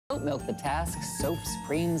Goat milk the task, soaps,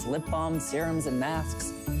 creams, lip balms, serums, and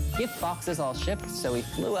masks. Gift boxes all shipped, so we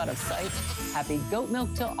flew out of sight. Happy goat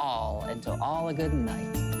milk to all, and to all a good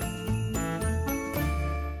night.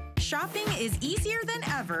 Shopping is easier than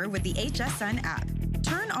ever with the HSN app.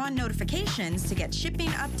 Turn on notifications to get shipping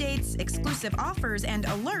updates, exclusive offers, and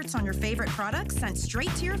alerts on your favorite products sent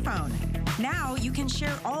straight to your phone. Now you can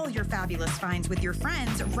share all your fabulous finds with your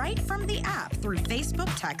friends right from the app through Facebook,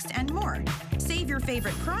 text, and more. Save your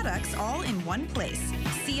favorite products all in one place.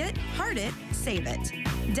 See it, heart it, save it.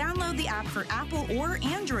 Download the app for Apple or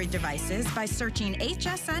Android devices by searching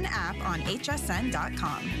HSN app on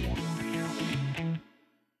hsn.com.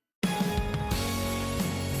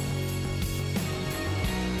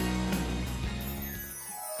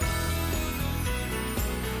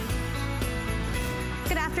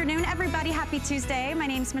 Good afternoon, everybody. Happy Tuesday. My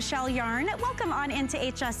name's Michelle Yarn. Welcome on into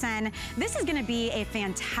HSN. This is going to be a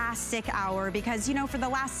fantastic hour because, you know, for the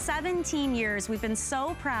last 17 years, we've been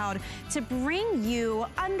so proud to bring you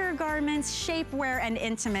undergarments, shapewear, and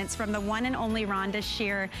intimates from the one and only Rhonda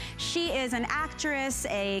Shear. She is an actress,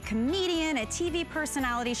 a comedian, a TV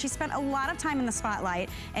personality. She spent a lot of time in the spotlight,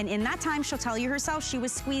 and in that time, she'll tell you herself, she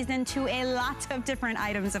was squeezed into a lot of different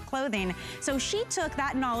items of clothing. So she took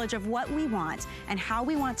that knowledge of what we want and how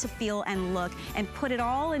we want to feel and look and put it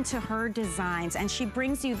all into her designs, and she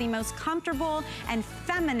brings you the most comfortable and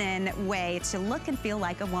feminine way to look and feel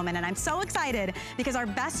like a woman. And I'm so excited because our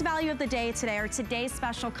best value of the day today, or today's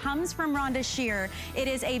special, comes from Rhonda Shear. It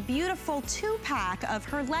is a beautiful 2-pack of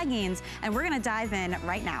her leggings, and we're gonna dive in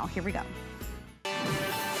right now. Here we go.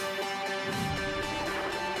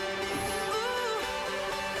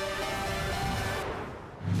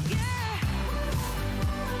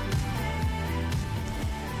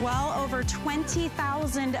 Well, over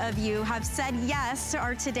 20,000 of you have said yes to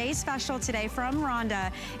our today's special today from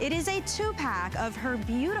Rhonda. It is a 2-pack of her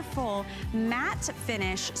beautiful matte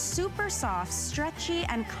finish, super soft, stretchy,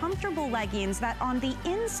 and comfortable leggings that on the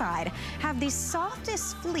inside have the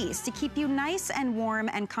softest fleece to keep you nice and warm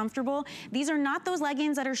and comfortable. These are not those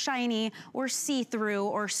leggings that are shiny or see-through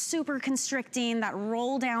or super constricting that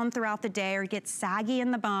roll down throughout the day or get saggy in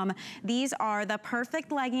the bum. These are the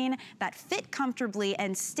perfect legging that fit comfortably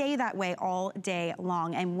and stay that way all day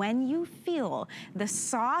long. And when you feel the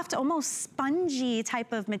soft, almost spongy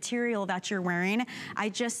type of material that you're wearing, I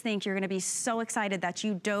just think you're gonna be so excited that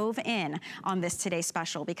you dove in on this today's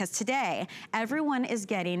special, because today, everyone is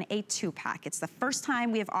getting a 2-pack. It's the first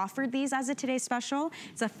time we have offered these as a today's special.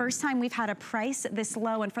 It's the first time we've had a price this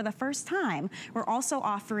low, and for the first time, we're also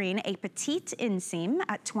offering a petite inseam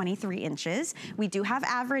at 23 inches. We do have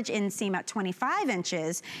average inseam at 25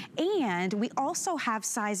 inches, and we also have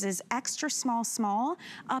sizes extra small, small,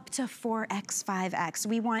 up to 4X, 5X.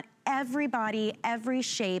 We want everybody, every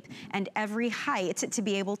shape, and every height to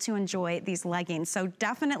be able to enjoy these leggings. So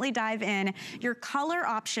definitely dive in. Your color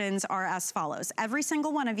options are as follows. Every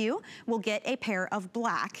single one of you will get a pair of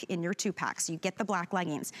black in your 2-pack. So you get the black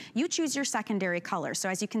leggings. You choose your secondary color. So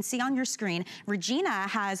as you can see on your screen, Regina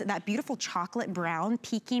has that beautiful chocolate brown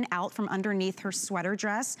peeking out from underneath her sweater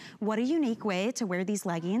dress. What a unique way to wear these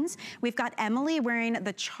leggings. We've got Emily wearing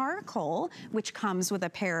the charcoal, which comes with a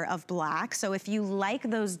pair of black. So if you like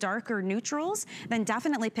those darker neutrals, then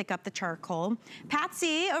definitely pick up the charcoal.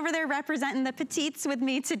 Patsy over there representing the petites with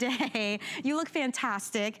me today. You look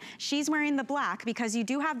fantastic. She's wearing the black because you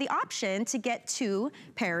do have the option to get 2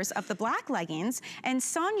 pairs of the black leggings. And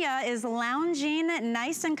Sonia is lounging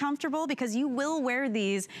nice and comfortable because you will wear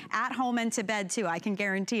these at home and to bed too, I can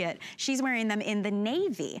guarantee it. She's wearing them in the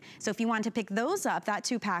navy. So if you want to pick those up, that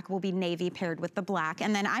 2-pack will be navy paired with the black.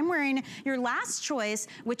 And then I'm wearing your last choice,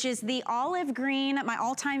 which is the olive green, my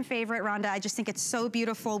all-time favorite, Rhonda. I just think it's so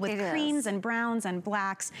beautiful with creams and browns and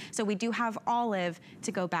blacks. So we do have olive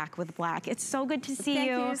to go back with black. It's so good to see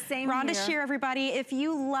you. Thank you. Same Rhonda here. Shear, everybody. If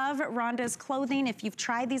you love Rhonda's clothing, if you've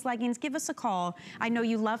tried these leggings, give us a call. I know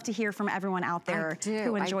you love to hear from everyone out there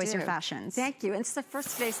who enjoys your fashions. Thank you. And it's the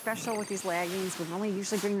first today special with these leggings. We only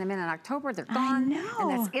usually bring them in October. They're gone. I know.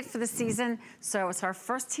 And that's it for the season. So it's our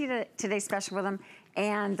first today special with them.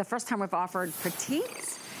 And the first time we've offered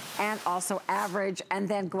petites and also average, and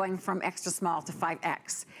then going from extra small to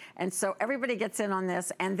 5X. And so everybody gets in on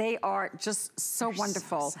this, and they are just so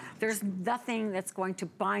wonderful. There's nothing that's going to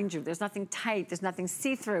bind you. There's nothing tight. There's nothing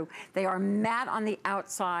see-through. They are matte on the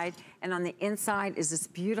outside, and on the inside is this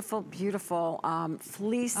beautiful, beautiful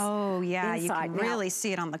fleece. Oh yeah, inside. You can really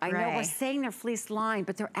see it on the gray. I know we're saying they're fleece lined,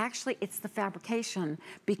 but they're actually, it's the fabrication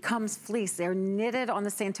becomes fleece. They're knitted on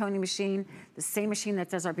the Santoni machine, the same machine that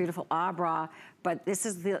does our beautiful Abra, but this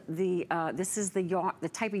is the yarn, the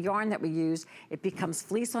type of yarn that we use. It becomes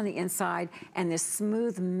fleece on the inside and this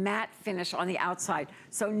smooth matte finish on the outside.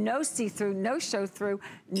 So no see-through, no show-through,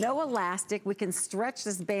 no elastic. We can stretch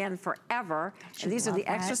this band forever. And these are the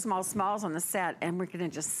extra small smalls on the set, and we're gonna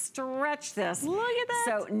just stretch this. Look at that.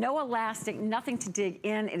 So no elastic, nothing to dig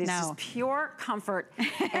in. It is just pure comfort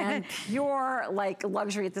and pure like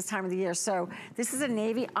luxury at this time of the year. So this is a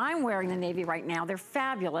navy. I'm wearing the navy right now. They're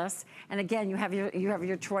fabulous. And again, you have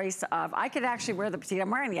your choice of, I could actually wear the petite. I'm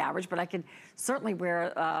wearing the average, but I could certainly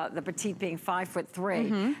wear the petite being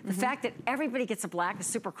 5'3". The fact that everybody gets a black is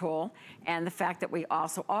super cool. And the fact that we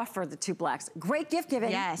also offer the 2 blacks. Great gift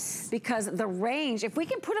giving. Yes. Because the range, if we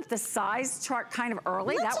can put up the size chart kind of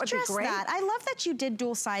early, that would be great. That. I love that you did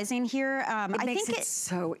dual sizing here. I think it's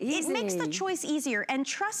so easy. It makes the choice easier, and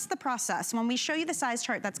trust the process. When we show you the size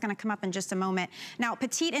chart, that's gonna come up in just a moment. Now,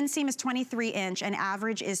 petite inseam is 23 inch and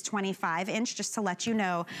average is 25 inch, just to let you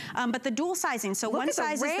know. But the dual sizing, so one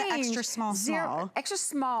size is the extra small. Extra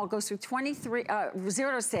small goes through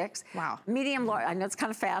 0 to 6. Wow. Medium, large, I know it's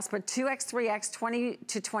kind of fast, but 2X, 3X, 20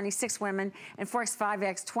 to 26 women, and 4X,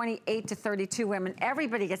 5X, 28 to 32 women.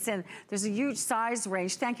 Everybody gets in. There's a huge size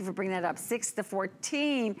range. Thank you for bringing that up. 6 to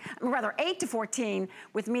 14, rather 8 to 14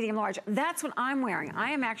 with medium large. That's what I'm wearing.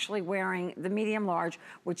 I am actually wearing the medium large,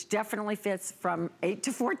 which definitely fits from 8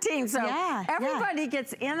 to 14. So everybody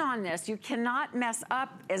gets in on this. You cannot mess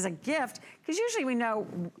up as a gift, because usually we know,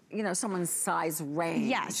 someone's size range.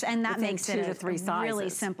 Yes, and that makes it 2 to 3 sizes. Really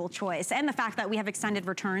simple choice. And the fact that we have extended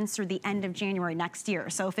returns through the end of January next year.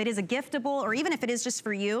 So if it is a giftable, or even if it is just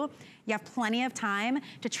for you, you have plenty of time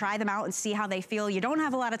to try them out and see how they feel. You don't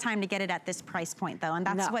have a lot of time to get it at this price point, though, and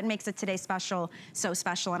that's what makes it today's special so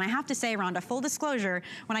special. And I have to say, Rhonda, full disclosure,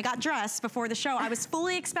 when I got dressed before the show, I was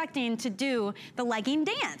fully expecting to do the legging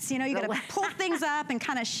dance. You gotta pull things up and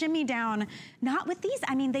kind of shimmy down. Not with these.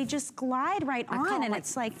 I mean, they just glide right on, and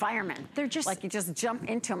it's like firemen. They're just like, you just jump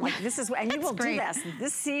into them. Like, this is, and you will do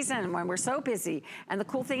this season when we're so busy. And the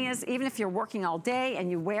cool thing is, even if you're working all day and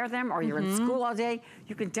you wear them, or you're in school all day,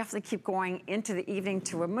 you can definitely keep going into the evening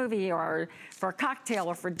to a movie or for a cocktail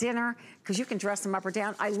or for dinner, because you can dress them up or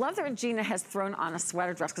down. I love that Regina has thrown on a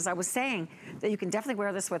sweater dress, because I was saying that you can definitely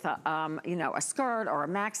wear this with a, a skirt or a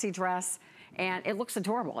maxi dress, and it looks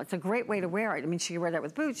adorable. It's a great way to wear it. I mean, she could wear that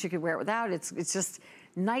with boots, you could wear it without. It's just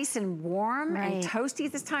nice and warm and toasty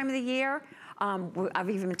at this time of the year. I've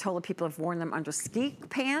even been told that people have worn them under ski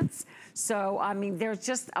pants. So, I mean, there's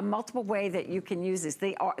just a multiple way that you can use this.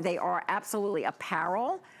 They are absolutely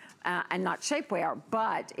apparel. And not shapewear,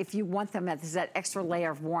 but if you want them as that extra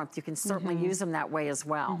layer of warmth, you can certainly use them that way as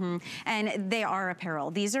well. And they are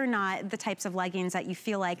apparel. These are not the types of leggings that you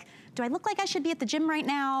feel like, do I look like I should be at the gym right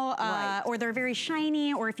now? Or they're very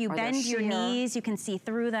shiny, or if you bend your knees, you can see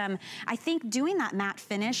through them. I think doing that matte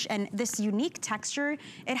finish and this unique texture,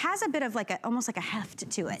 it has a bit of like almost like a heft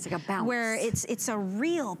to it. It's like a bounce. Where it's a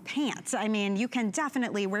real pant. I mean, you can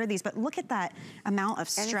definitely wear these, but look at that amount of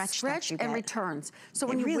stretch that you get. And returns. So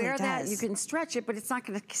when you wear that, you can stretch it, but it's not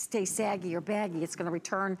gonna stay saggy or baggy. It's gonna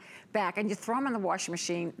return back, and you throw them in the washing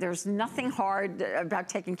machine. There's nothing hard about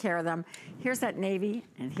taking care of them. Here's that navy,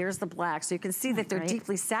 and here's the black. So you can see that they're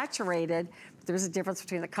deeply saturated. There's a difference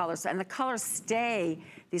between the colors, and the colors stay.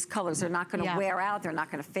 These colors are not gonna wear out. They're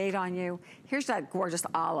not gonna fade on you. Here's that gorgeous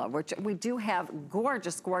olive, which we do have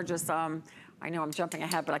gorgeous, gorgeous, I know I'm jumping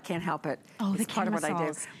ahead, but I can't help it. Oh, it's part of what I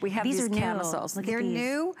do. We have these camisoles. They're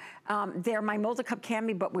new. They're my molded cup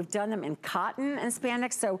cami, but we've done them in cotton and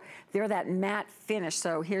spandex, so they're that matte finish.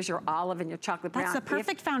 So here's your olive and your chocolate brown. That's the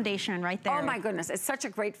perfect foundation right there. Oh my goodness, it's such a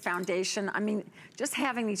great foundation. I mean, just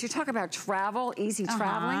having these, you talk about travel, easy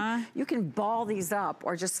traveling, you can ball these up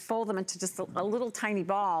or just fold them into just a little tiny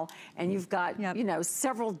ball, and you've got,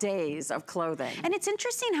 several days of clothing. And it's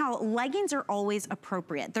interesting how leggings are always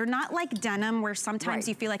appropriate. They're not like denim where sometimes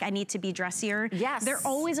you feel like I need to be dressier. Yes. They're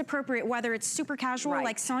always appropriate, whether it's super casual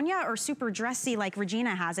like Sonia or super dressy like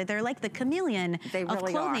Regina has it. They're like the chameleon of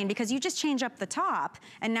clothing because you just change up the top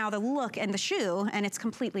and now the look and the shoe, and it's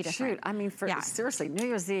completely different. Shoot, I mean, seriously, New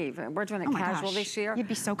Year's Eve, we're doing it casual this year. You'd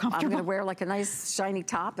be so comfortable. I'm gonna wear like a nice shiny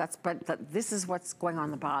top, but this is what's going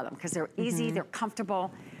on the bottom, because they're easy, they're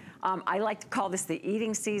comfortable. I like to call this the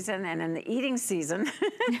eating season, and in the eating season,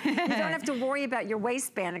 you don't have to worry about your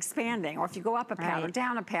waistband expanding, or if you go up a pound or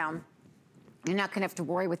down a pound, you're not gonna have to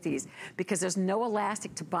worry with these, because there's no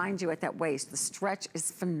elastic to bind you at that waist. The stretch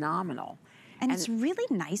is phenomenal. And it's really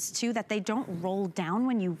nice too that they don't roll down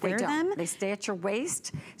when you wear them. They stay at your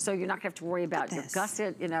waist, so you're not gonna have to worry about your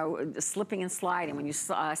gusset, you know, slipping and sliding. When you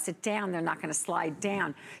sit down, they're not gonna slide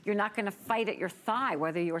down. You're not gonna fight at your thigh,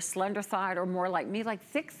 whether you're slender thighed or more like me, like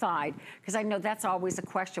thick thighed, because I know that's always a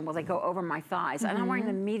question. Will they go over my thighs? And I'm wearing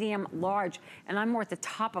the medium large, and I'm more at the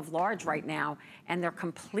top of large right now, and they're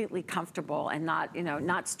completely comfortable and not, you know,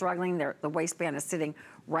 not struggling. The waistband is sitting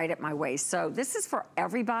right at my waist. So this is for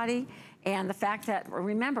everybody. And the fact that,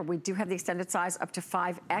 remember, we do have the extended size up to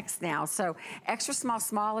 5X now. So extra small,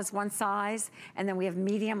 small is one size. And then we have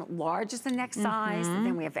medium, large is the next size. And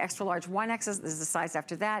then we have extra large 1X is the size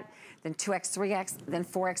after that. Then 2X, 3X, then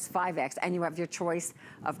 4X, 5X. And you have your choice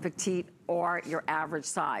of petite or your average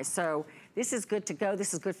size. So this is good to go.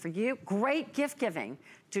 This is good for you. Great gift giving.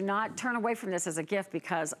 Do not turn away from this as a gift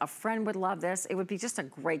because a friend would love this. It would be just a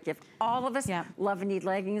great gift. All of us love and need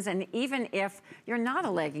leggings. And even if you're not a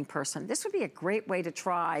legging person, this would be a great way to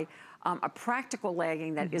try a practical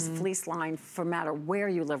legging that is fleece lined for no matter where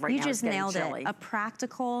you live right now. You just nailed it. A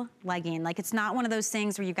practical legging. Like, it's not one of those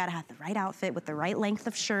things where you've got to have the right outfit with the right length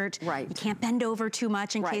of shirt. Right. You can't bend over too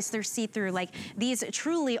much in case they're see-through. Like, these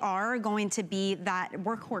truly are going to be that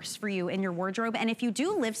workhorse for you in your wardrobe. And if you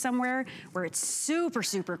do live somewhere where it's super,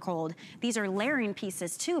 super cold, these are layering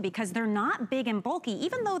pieces too, because they're not big and bulky.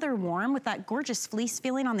 Even though they're warm with that gorgeous fleece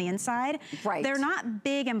feeling on the inside, they're not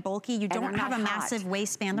big and bulky. You don't have a massive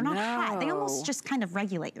waistband. They're not hot. They almost just kind of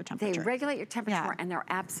regulate your temperature. They regulate your temperature, and they're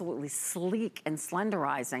absolutely sleek and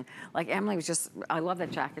slenderizing. Like Emily was just, I love that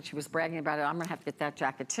jacket. She was bragging about it. I'm gonna have to get that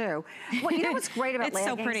jacket too. Well, you know what's great about leggings?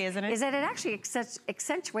 It's so pretty, isn't it? Is that it actually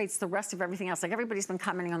accentuates the rest of everything else. Like, everybody's been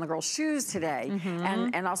commenting on the girls' shoes today,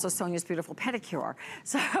 and also Sonia's beautiful pedicure.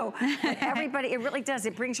 So everybody, it really does.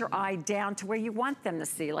 It brings your eye down to where you want them to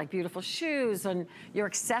see, like beautiful shoes and your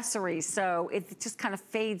accessories. So it just kind of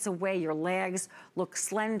fades away. Your legs look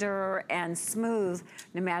slender and smooth,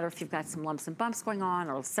 no matter if you've got some lumps and bumps going on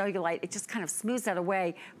or cellulite. It just kind of smooths that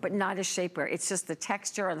away, but not as shapewear. It's just the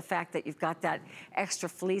texture and the fact that you've got that extra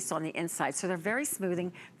fleece on the inside. So they're very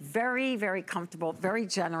smoothing, very, very comfortable, very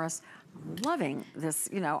generous. I'm loving this,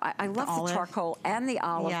 you know, I love the charcoal and the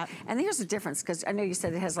olive. And here's the difference, because I know you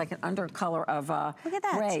said it has like an undercolor of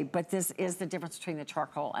gray, but this is the difference between the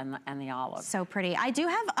charcoal and the olive. So pretty. I do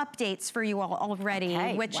have updates for you all already,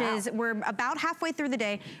 which is, we're about halfway through the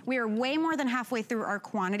day. We are way more than halfway through our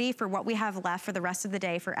quantity for what we have left for the rest of the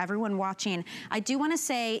day for everyone watching. I do want to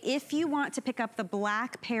say, if you want to pick up the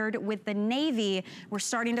black paired with the navy, we're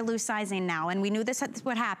starting to lose sizing now, and we knew this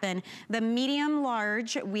would happen. The medium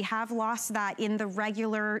large, we have lost that in the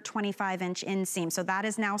regular 25-inch inseam. So that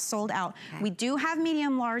is now sold out. We do have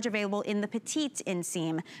medium large available in the petite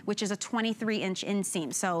inseam, which is a 23-inch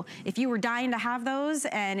inseam. So if you were dying to have those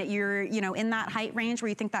and you're, you know, in that height range where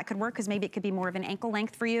you think that could work, because maybe it could be more of an ankle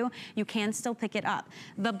length for you, you can still pick it up.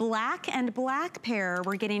 The black and black pair,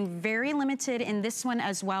 we're getting very limited in this one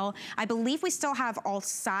as well. I believe we still have all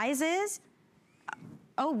sizes.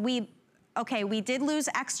 Okay, we did lose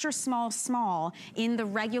extra small in the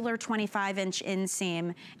regular 25-inch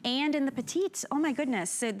inseam and in the petites. Oh my goodness,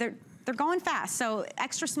 so they're going fast. So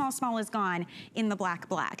extra small is gone in the black.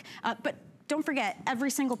 But don't forget,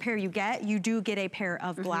 every single pair you get, you do get a pair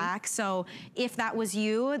of black. So if that was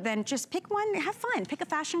you, then just pick one, have fun. Pick a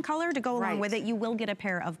fashion color to go along with it. You will get a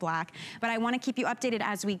pair of black. But I want to keep you updated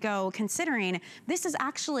as we go, considering this is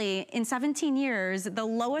actually, in 17 years, the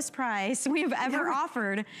lowest price we've ever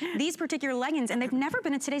offered these particular leggings, and they've never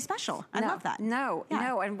been a Today Special. I love that. No,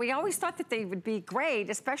 and we always thought that they would be great,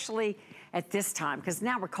 especially at this time, because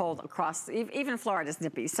now we're cold across, even Florida's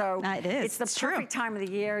nippy. So it's the perfect time of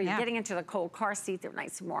the year. You're getting into the cold car seat. They're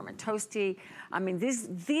nice and warm and toasty. I mean,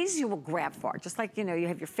 these you will grab for. Just like, you know, you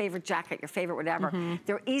have your favorite jacket, your favorite whatever.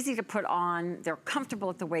 They're easy to put on. They're comfortable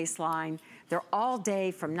at the waistline. They're all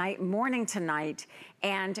day from morning to night.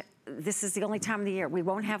 And this is the only time of the year. We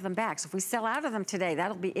won't have them back. So if we sell out of them today,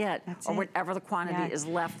 that'll be it. Or whatever the quantity is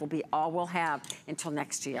left will be all we'll have until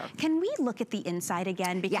next year. Can we look at the inside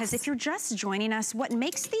again? Because if you're just joining us, what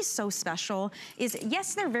makes these so special is,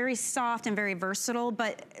 yes, they're very soft and very versatile,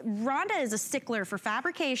 but Rhonda is a stickler for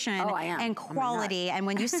fabrication and quality. And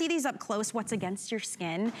when you see these up close, what's against your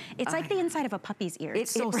skin, it's like the inside of a puppy's ear.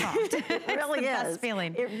 It's so soft. It really is. Best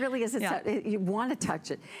feeling. It really is. You want to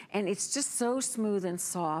touch it. And it's just so smooth and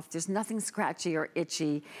soft. There's nothing scratchy or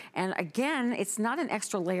itchy. And again, it's not an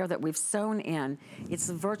extra layer that we've sewn in.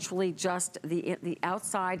 It's virtually just the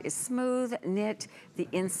outside is smooth, knit, the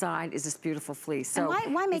inside is this beautiful fleece. So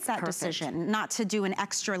and why make that perfect. decision not to do an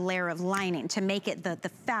extra layer of lining to make it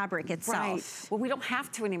the fabric itself? Right. Well, we don't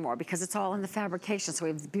have to anymore because it's all in the fabrication. So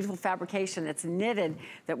we have beautiful fabrication that's knitted,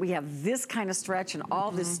 that we have this kind of stretch and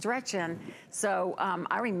all this stretch in. So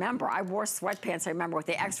I remember I wore sweatpants, I remember, with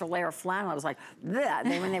the extra layer of flannel. I was like, bleh.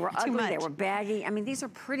 When they were ugly, they were baggy. I mean, these are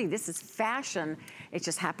pretty. This is fashion. It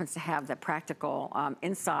just happens to have the practical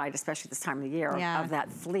inside, especially this time of the year, of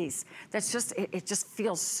that fleece. That's just, it just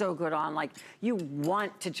feels so good on. Like, you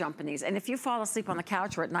want to jump in these. And if you fall asleep on the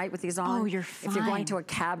couch or at night with these on, you're fine. If you're going to a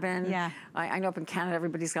cabin, I know up in Canada,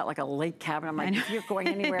 everybody's got like a lake cabin. I'm like, if you're going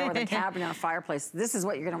anywhere with a cabin and a fireplace, this is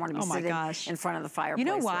what you're gonna wanna be sitting in front of the fireplace. You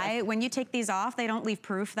know why? When you take these off, they don't leave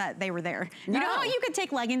proof that they were there. No. You know how you could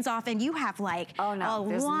take leggings off and you have like a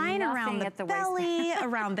line around the belly,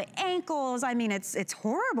 around the ankles. I mean, it's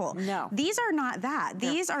horrible. No. These are not that.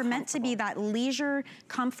 These are meant to be that leisure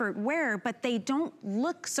comfort wear, but they don't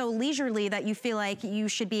look so leisurely that you feel like you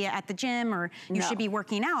should be at the gym or you should be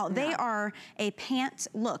working out. They are a pant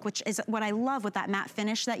look, which is what I love with that matte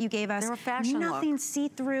finish that you gave us. They're a fashion Nothing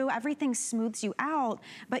see-through, everything smooths you out,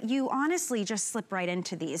 but you honestly just slip right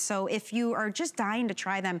into these. So if you are just dying to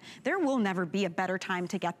try them, there will never be a better time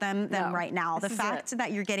to get them than right now. The fact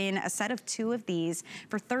that you're getting a set of 2 of these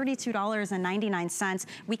for $32.99,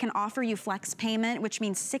 we can offer you flex payment, which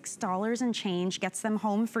means $6 and change gets them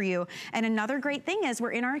home for you. And another great thing is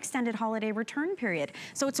we're in our extended holiday return period.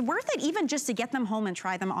 So it's worth it even just to get them home and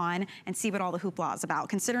try them on and see what all the hoopla is about.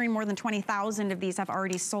 Considering more than 20,000 of these have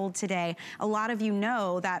already sold today, a lot of you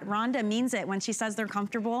know that Rhonda means it when she says they're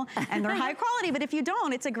comfortable and they're high quality, but if you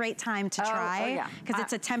don't, it's a great time to try because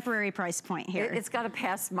it's a temporary price point here. It's got to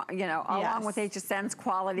pass, you know, along with HSN's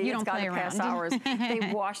quality, it's got to pass ours.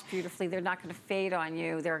 They wash beautifully. They're not going to fade on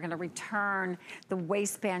you. They're going to return. The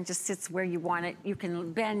waistband just sits where you want it. You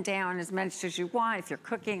can bend down as much as you want if you're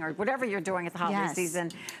cooking or whatever you're doing at the holiday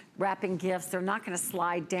season. Wrapping gifts, they're not going to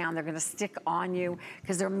slide down. They're going to stick on you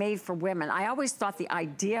because they're made for women. I always thought the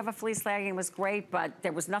idea of a fleece legging was great, but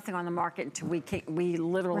there was nothing on the market until we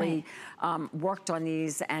literally worked on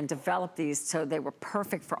these and developed these, so they were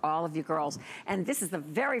perfect for all of you girls. And this is the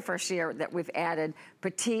very first year that we've added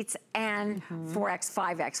petites and 4X,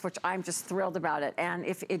 5X, which I'm just thrilled about it. And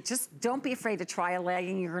just don't be afraid to try a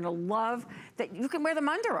legging. You're going to love that you can wear them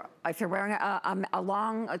under if you're wearing a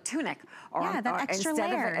long tunic or that extra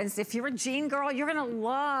layer. And if you're a jean girl, you're gonna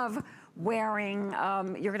love wearing,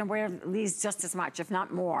 you're gonna wear these just as much, if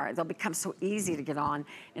not more. They'll become so easy to get on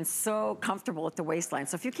and so comfortable at the waistline.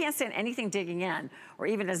 So if you can't stand anything digging in, or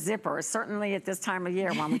even a zipper, certainly at this time of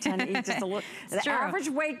year when we tend to eat just a little, the average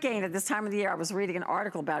weight gain at this time of the year, I was reading an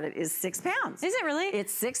article about it, is 6 pounds. Is it really?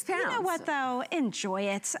 It's 6 pounds. You know what though? Enjoy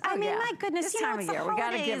it. I mean, my goodness, this time of year, we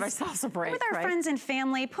gotta give ourselves a break. With our friends and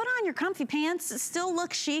family, put on your comfy pants, still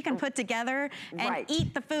look chic and put together, and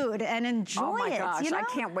eat the food and enjoy it. Oh my gosh, you know? I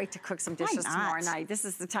can't wait to cook some dishes tomorrow night. This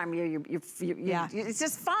is the time of year it's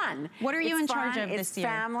just fun. What are you in charge of this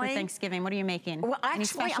year for Thanksgiving? What are you making? Well,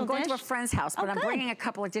 actually, I'm going to a friend's house, but I'm bringing a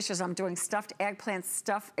couple of dishes. I'm doing stuffed eggplant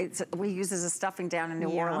stuff. We use as a stuffing down in New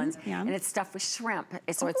Orleans, and it's stuffed with shrimp.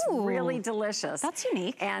 So it's really delicious. That's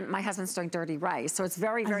unique. And my husband's doing dirty rice, so it's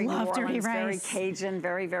very, very New Orleans, very Cajun,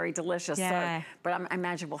 very, very delicious. So, but I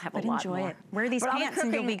imagine we'll have a lot more. Enjoy it. Wear these pants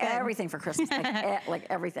and you'll be good. Everything for Christmas, like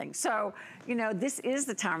everything. So, you know, this is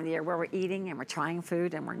the time of the year where we're eating and we're trying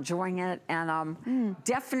food and we're enjoying it. And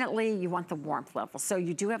definitely you want the warmth level. So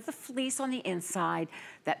you do have the fleece on the inside.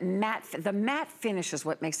 That the matte finish is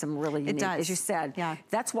what makes them really unique. It does. As you said. Yeah.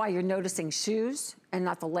 That's why you're noticing shoes and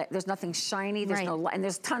not the there's nothing shiny. There's no and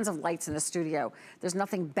there's tons of lights in the studio. There's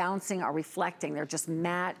nothing bouncing or reflecting. They're just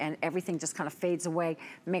matte, and everything just kind of fades away.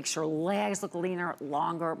 Makes your legs look leaner,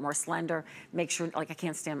 longer, more slender. Make sure, like, I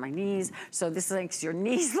can't stand my knees, so this makes your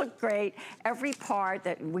knees look great. Every part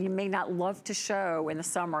that we may not love to show in the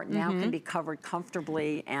summer now can be covered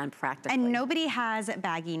comfortably and practically. And nobody has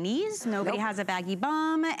baggy knees. Nobody has a baggy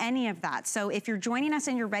bum. Any of that. So if you're joining us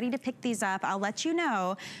and you're ready to pick these up, I'll let you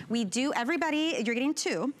know. We do. Everybody, you're getting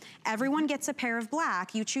 2. Everyone gets a pair of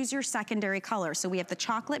black. You choose your secondary color. So we have the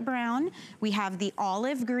chocolate brown. We have the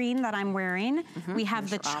olive green that I'm wearing. We have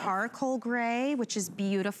the charcoal gray, which is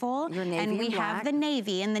beautiful. And we have the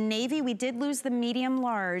navy. In the navy, we did lose the medium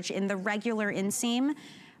large in the regular inseam.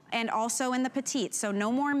 and also in the petite. So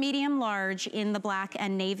no more medium large in the black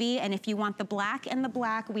and navy. And if you want the black and the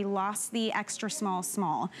black, we lost the extra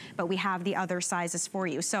small, but we have the other sizes for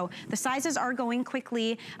you. So the sizes are going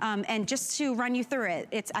quickly. And just to run you through it,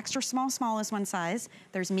 it's extra small is one size.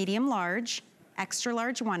 There's medium large, extra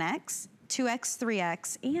large 1X, 2X,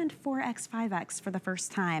 3X, and 4X, 5X for the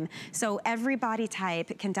first time. So every body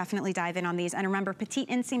type can definitely dive in on these. And remember, petite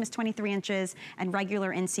inseam is 23 inches and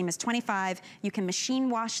regular inseam is 25. You can machine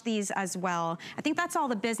wash these as well. I think that's all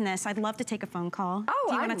the business. I'd love to take a phone call. Oh,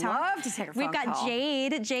 Do you I'd wanna talk? love to take a phone call. We've got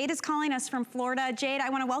Jade. Jade is calling us from Florida. Jade, I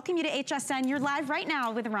wanna welcome you to HSN. You're live right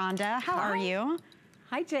now with Rhonda. How are you?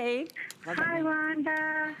 Hi, Jade. Hi,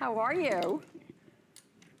 Rhonda. How are you?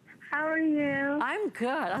 How are you? I'm good.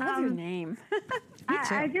 I love your name.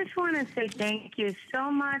 I just want to say thank you so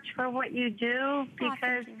much for what you do,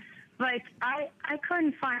 because like I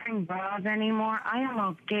couldn't find bras anymore. I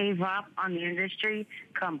almost gave up on the industry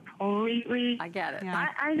completely. I get it. Yeah.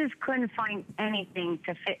 I just couldn't find anything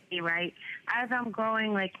to fit me right. As I'm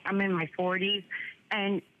growing, like I'm in my 40s,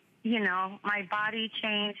 and you know, my body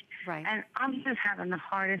changed, Right. and I'm just having the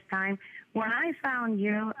hardest time. When I found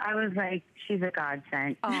you, I was like, she's a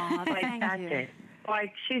godsend. Oh, like, thank that's you. it.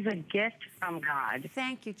 Like, she's a gift from God.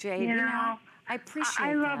 Thank you, Jade. You know, I appreciate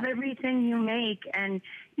I love that. everything you make, and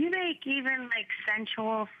you make even like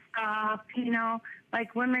sensual stuff, you know,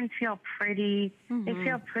 like women feel pretty. They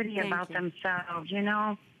feel pretty Thank about you. themselves, you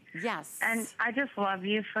know. Yes. And I just love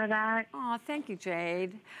you for that. Oh, thank you,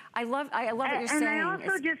 Jade. I love what you're And saying. I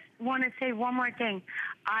also just want to say one more thing.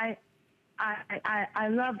 I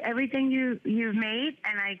love everything you've made,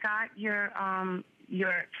 and I got your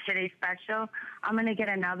today's special. I'm gonna get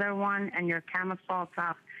another one, and your camouflage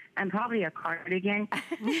top, and probably a cardigan.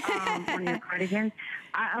 One of your cardigans.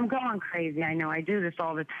 I'm going crazy. I know. I do this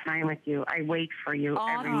all the time with you. I wait for you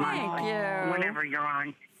every month, thank you. whenever you're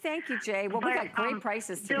on. Thank you, Jade. Well, we But, got great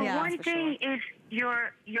prices today. The Yeah, one for thing sure. is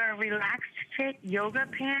your relaxed fit yoga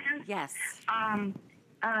pants. Yes.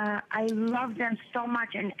 I love them so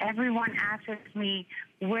much, and everyone asks me,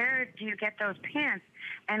 where do you get those pants?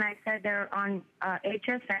 And I said they're on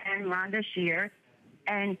HSN, Rhonda Shear,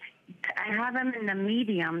 and I have them in the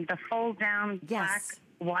medium, the fold-down black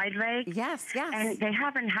wide leg. Yes, yes. And they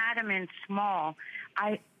haven't had them in small.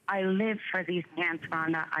 I live for these pants,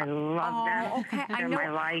 Rhonda. I love them. Okay. They're I know. my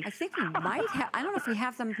life. I think we might have. I don't know if we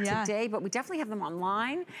have them today, but we definitely have them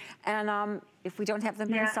online. And if we don't have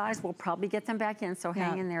them in size, we'll probably get them back in. So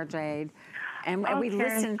hang in there, Jade. And we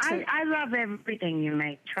listen to. I love everything you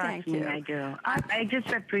make. Trust me, I do. I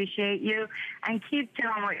just appreciate you, and keep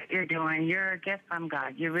doing what you're doing. You're a gift from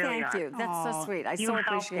God. You really are. Thank you. That's so sweet. I You so help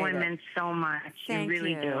appreciate women it. so much. Thank you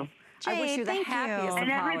really do. I wish Jade, you the thank you. happiest of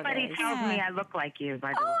And everybody holidays. tells me I look like you,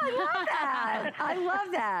 by the way. Oh, I love that. I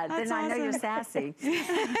love that. That's Then I know you're awesome. sassy.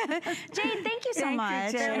 Jade, thank you so Thank you,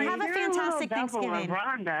 much. Jade. Have a You're fantastic little double of Thanksgiving.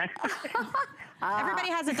 Rhonda. Everybody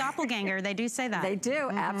has a doppelganger. They do say that. They do,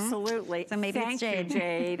 absolutely. So maybe Thank it's Jade. you,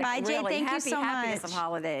 Jade. Bye, Jade. Really, Thank you so happiest much. of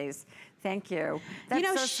holidays. Thank you. That's You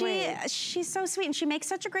know, so sweet. she's so sweet, and she makes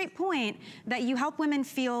such a great point that you help women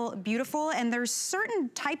feel beautiful, and there's certain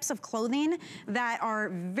types of clothing that are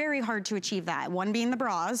very hard to achieve that. One being the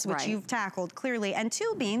bras, which you've tackled clearly, and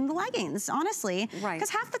two being the leggings, honestly. Right.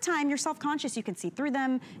 Because half the time you're self-conscious, you can see through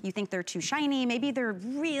them, you think they're too shiny, maybe they're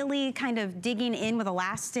really kind of digging in with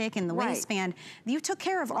elastic in the waistband. You took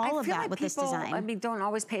care of all of that with this design. I mean, don't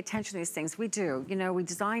always pay attention to these things. We do. You know, we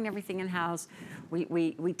design everything in-house.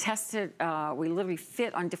 We test it. We literally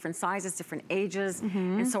fit on different sizes, different ages.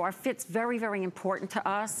 And so our fit's very, very important to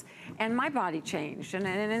us. And my body changed. And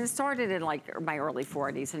it started in like my early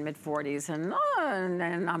 40s and mid 40s. And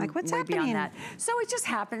then I'm Like, what's way happening? beyond that. So it just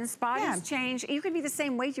happens. Bodies change. You could be the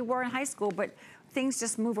same weight you were in high school, but things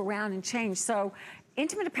just move around and change. So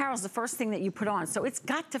intimate apparel is the first thing that you put on. So it's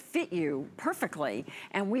got to fit you perfectly.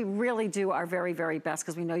 And we really do our very, very best,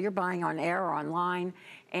 because we know you're buying on air or online.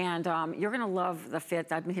 And you're gonna love the fit.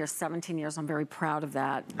 I've been here 17 years. I'm very proud of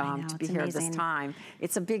that, to be here at this time.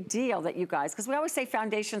 It's a big deal that you guys, because we always say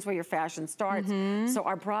foundation's where your fashion starts. So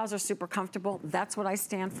our bras are super comfortable. That's what I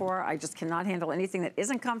stand for. I just cannot handle anything that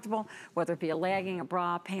isn't comfortable, whether it be a legging, a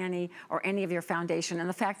bra, panty, or any of your foundation. And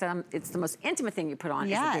the fact that it's the most intimate thing you put on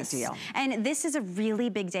is a big deal. And this is a really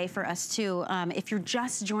big day for us too. If you're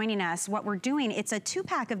just joining us, what we're doing, it's a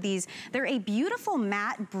 2-pack of these. They're a beautiful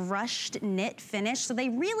matte brushed knit finish, so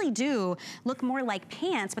they really do look more like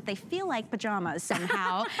pants, but they feel like pajamas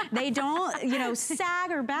somehow. They don't, you know,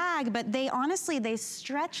 sag or bag, but they honestly, they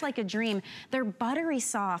stretch like a dream. They're buttery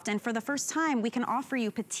soft, and for the first time, we can offer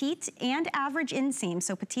you petite and average inseam.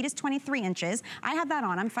 So petite is 23 inches. I have that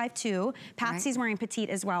on, I'm 5'2". Patsy's wearing petite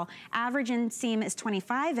as well. Average inseam is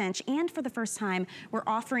 25 inch, and for the first time, we're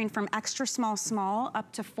offering from extra small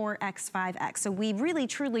up to 4X, 5X. So we really,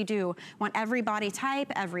 truly do want every body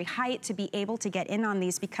type, every height to be able to get in on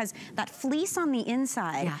these, because that fleece on the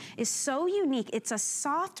inside is so unique. It's a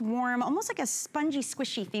soft, warm, almost like a spongy,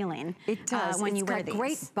 squishy feeling. It does. When you wear these. It's got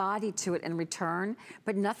great body to it in return,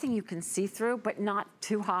 but nothing you can see through, but not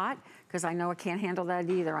too hot, because I know I can't handle that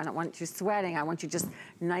either. I don't want you sweating. I want you just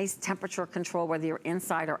nice temperature control, whether you're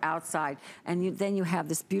inside or outside. And then you have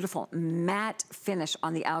this beautiful matte finish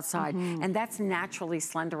on the outside, and that's naturally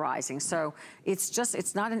slenderizing. So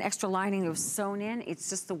it's not an extra lining that was sewn in. It's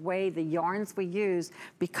just the way the yarns we use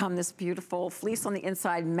become this beautiful fleece on the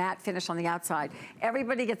inside, matte finish on the outside.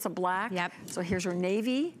 Everybody gets a black. Yep. So here's your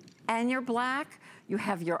navy and your black. You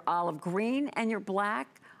have your olive green and your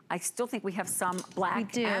black. I still think we have some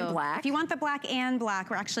black and black. If you want the black and black,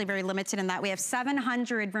 we're actually very limited in that. We have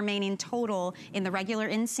 700 remaining total in the regular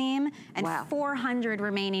inseam, and 400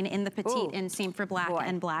 remaining in the petite inseam for black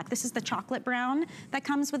and black. This is the chocolate brown that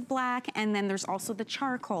comes with black, and then there's also the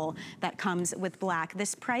charcoal that comes with black.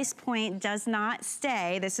 This price point does not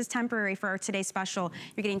stay. This is temporary for our today's special.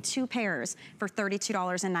 You're getting 2 pairs for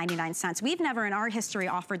 $32.99. We've never in our history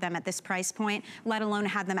offered them at this price point, let alone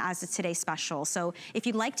had them as a today's special. So if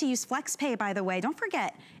you'd like to use FlexPay, by the way, don't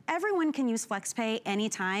forget, everyone can use FlexPay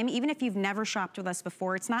anytime, even if you've never shopped with us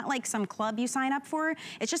before. It's not like some club you sign up for.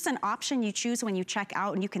 It's just an option you choose when you check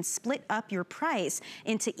out, and you can split up your price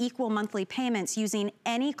into equal monthly payments using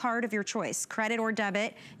any card of your choice, credit or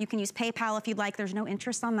debit. You can use PayPal if you'd like. There's no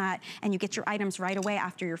interest on that, and you get your items right away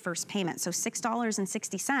after your first payment. So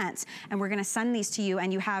 $6.60, and we're gonna send these to you,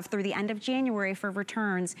 and you have through the end of January for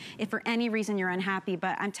returns if for any reason you're unhappy,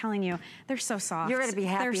 but I'm telling you, they're so soft. You're gonna be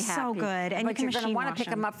happy. They're so good, and but you're gonna want to pick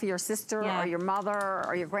them up for your sister or your mother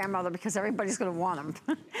or your grandmother, because everybody's going to want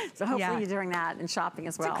them. So hopefully you're doing that and shopping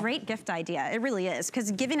as well. It's a great gift idea. It really is, because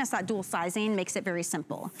giving us that dual sizing makes it very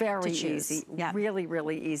simple. Very easy. Really,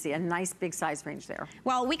 really easy. A nice big size range there.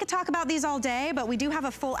 Well, we could talk about these all day, but we do have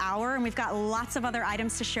a full hour, and we've got lots of other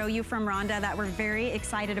items to show you from Rhonda that we're very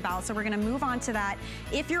excited about. So we're going to move on to that.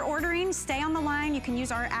 If you're ordering, stay on the line. You can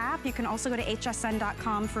use our app. You can also go to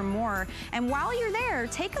hsn.com for more. And while you're there,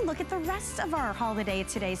 take a look at the rest of our holiday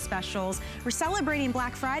today specials. We're celebrating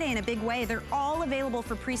Black Friday in a big way. They're all available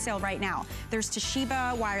for pre-sale right now. There's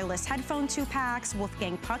Toshiba wireless headphone 2-packs,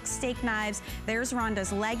 Wolfgang Puck steak knives. There's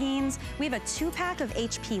Rhonda's leggings. We have a 2-pack of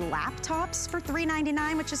HP laptops for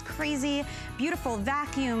 $3.99, which is crazy. Beautiful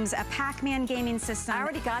vacuums, a Pac-Man gaming system. I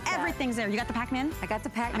already got that. Everything's there. You got the Pac-Man? I got the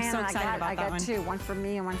Pac-Man. I'm so excited about that one. I got 2, one for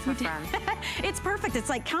me and one for a friend. It's perfect. It's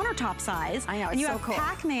like countertop size. I know, it's and you so have cool.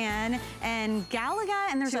 Pac-Man and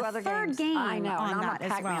Galaga, and there's 2 a other third game I know, on and I'm that a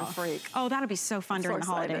as Pac-Man well. freak. Oh, that'll be so fun during the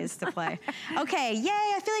holidays to play. Okay, yay,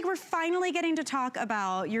 I feel like we're finally getting to talk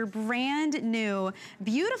about your brand new,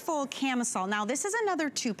 beautiful camisole. Now, this is another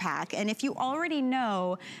 2-pack, and if you already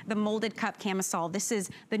know the molded cup camisole, this is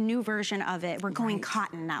the new version of it. We're going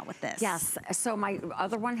cotton now with this. Yes, so my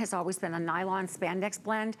other one has always been a nylon spandex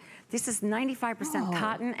blend. This is 95%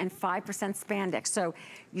 cotton and 5% spandex. So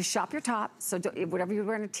you shop your top, so whatever you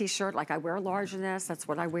wear in a t-shirt, like I wear a large in this, that's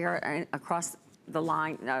what I wear across the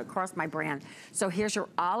line, across my brand. So here's your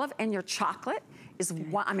olive and your chocolate.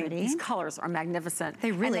 I mean, these colors are magnificent.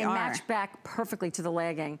 They really are. And they match back perfectly to the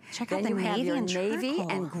legging. Check out the navy and charcoal. Navy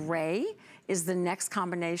and gray is the next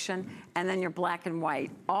combination, and then your black and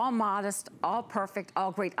white. All modest, all perfect,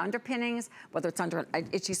 all great underpinnings, whether it's under an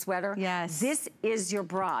itchy sweater. Yes. This is your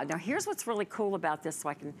bra. Now here's what's really cool about this, so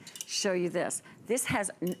I can show you this. This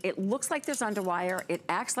has, it looks like there's underwire, it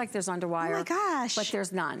acts like there's underwire. Oh my gosh. But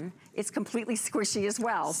there's none. It's completely squishy as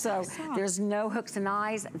well. So there's no hooks and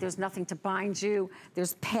eyes, there's nothing to bind you.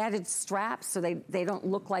 There's padded straps, so they don't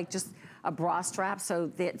look like just a bra strap,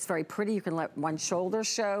 so it's very pretty. You can let one shoulder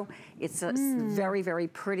show. It's a very, very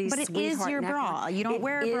pretty, but it is your bra. You don't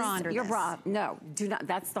wear a bra under your this. bra. No, do not.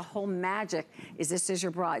 That's the whole magic, is this is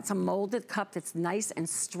your bra. It's a molded cup that's nice and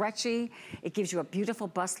stretchy. It gives you a beautiful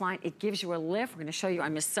bust line. It gives you a lift. We're gonna show you,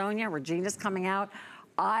 I'm Miss Sonia, Regina's coming out.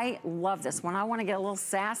 I love this. When I want to get a little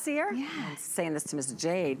sassier, I'm saying this to Miss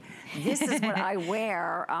Jade, this is what I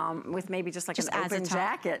wear with maybe just like an open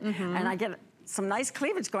jacket. And I get some nice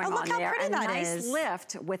cleavage going on there. Look how pretty that nice is.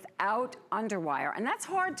 Lift without underwire. And that's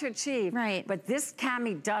hard to achieve. Right. But this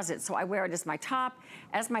cami does it. So I wear it as my top,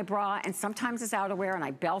 as my bra, and sometimes as outerwear, and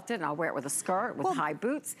I belt it, and I'll wear it with a skirt, with high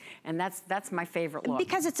boots, and that's my favorite look.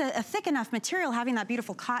 Because it's a thick enough material, having that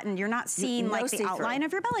beautiful cotton, you're not seeing like the outline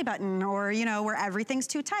of your belly button, or you know, where everything's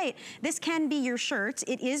too tight. This can be your shirt.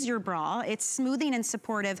 It is your bra. It's smoothing and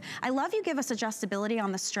supportive. I love you give us adjustability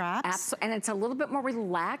on the straps. Absolutely, and it's a little bit more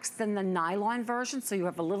relaxed than the nylon version, so you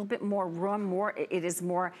have a little bit more room, it is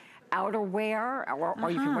more outerwear,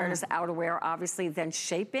 or you can wear it as outerwear, obviously, than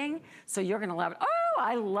shaping. So you're gonna love it. Oh,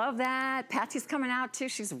 I love that. Patsy's coming out too.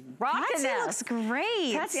 She's rocking this. Patsy looks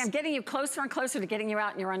great. Patsy, I'm getting you closer and closer to getting you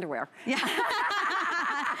out in your underwear. Yeah.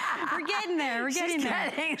 We're getting there. We're getting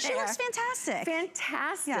there. She looks fantastic.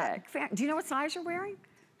 Fantastic. Yeah. Do you know what size you're wearing?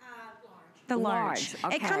 The large.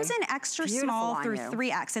 Okay. It comes in extra small through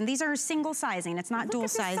 3X, and these are single sizing. It's not dual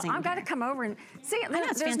sizing. I've got to come over and see.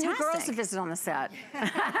 There's new girls to visit on the set.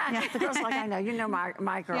 The girls are like, I know, you know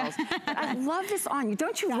my girls. Yeah. I love this on you.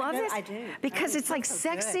 Don't you love it? I do. Because it's like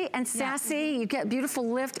sexy and sassy. You get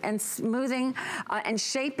beautiful lift and smoothing and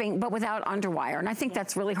shaping, but without underwire. And I think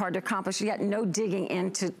that's really hard to accomplish. You get no digging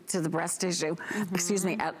into the breast tissue, excuse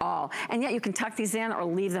me, at all. And yet you can tuck these in or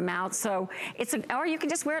leave them out. So or you can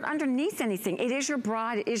just wear it underneath anything. It is your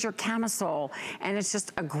bra, it is your camisole, and it's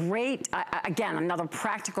just a great, again, another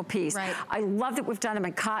practical piece. Right. I love that we've done them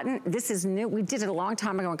in cotton. This is new. We did it a long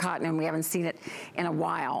time ago in cotton, and we haven't seen it in a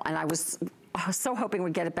while, and I was so hoping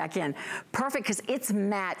we'd get it back in. Perfect, because it's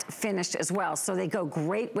matte finished as well. So they go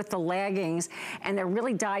great with the leggings, and they're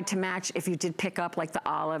really dyed to match. If you did pick up like the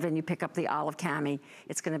olive and you pick up the olive cami,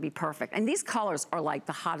 it's gonna be perfect. And these colors are like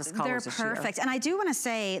the hottest colors this year. They're perfect. And I do wanna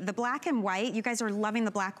say, the black and white, you guys are loving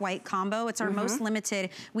the black-white combo. It's our most limited.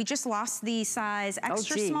 We just lost the size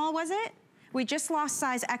extra small, was it? We just lost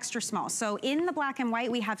size extra small. So in the black and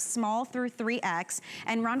white, we have small through 3X.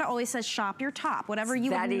 And Rhonda always says, shop your top. Whatever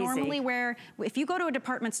you would normally wear. If you go to a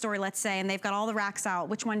department store, let's say, and they've got all the racks out,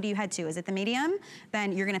 which one do you head to? Is it the medium?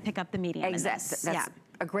 Then you're gonna pick up the medium. Exactly. That's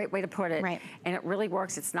a great way to put it. Right. And it really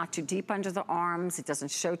works. It's not too deep under the arms. It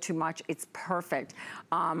doesn't show too much. It's perfect.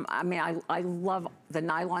 I mean, I love the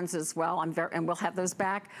nylons as well. And we'll have those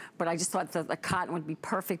back. But I just thought the cotton would be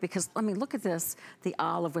perfect because, I mean, look at this, the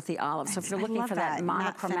olive with the olive. So if you're looking for that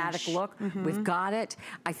monochromatic look, we've got it.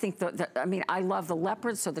 I think I mean, I love the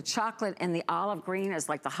leopard. So the chocolate and the olive green is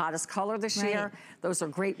like the hottest color this year. Those are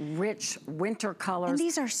great, rich winter colors. And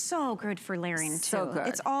these are so good for layering too. So good.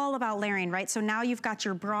 It's all about layering, right? So now you've got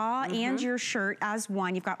your bra and your shirt as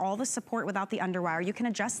one. You've got all the support without the underwire. You can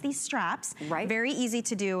adjust these straps. Right. Very easy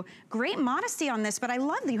to do. Great modesty on this, but I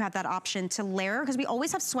love that you have that option to layer because we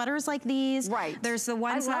always have sweaters like these. Right. There's the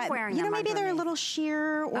ones that, you know, maybe they're a little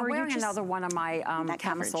sheer or I'm wearing another one of my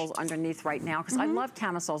camisoles underneath right now because I love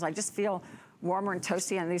camisoles. I just feel warmer and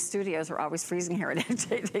toasty, and these studios are always freezing here at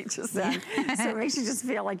HSN. So it makes you just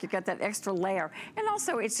feel like you get that extra layer. And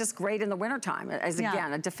also, it's just great in the wintertime as,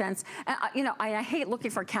 again, a defense. And, you know, I hate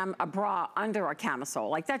looking for a bra under a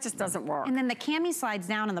camisole. Like, that just doesn't work. And then the cami slides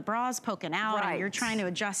down and the bra's poking out, and you're trying to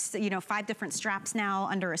adjust, you know, 5 different straps now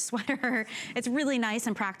under a sweater. It's really nice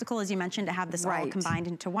and practical, as you mentioned, to have this all combined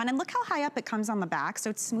into one. And look how high up it comes on the back,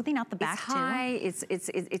 so it's smoothing out the back too. It's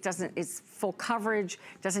high, it's full coverage,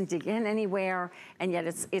 doesn't dig in anywhere. And yet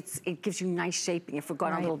it gives you nice shaping. If we're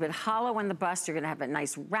going a little bit hollow in the bust, you're gonna have a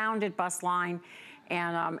nice rounded bust line.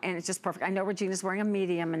 And it's just perfect. I know Regina's wearing a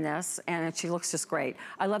medium in this, and she looks just great.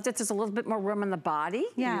 I love that there's a little bit more room in the body.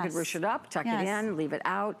 You could ruche it up, tuck it in, leave it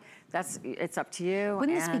out. It's up to you.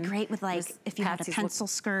 Wouldn't this be great with, like, if you had a pencil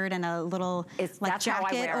skirt and a little like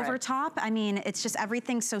jacket over top? I mean, it's just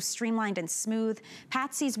everything's so streamlined and smooth.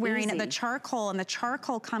 Patsy's wearing the charcoal, and the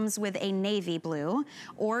charcoal comes with a navy blue,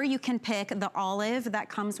 or you can pick the olive that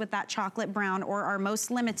comes with that chocolate brown, or our most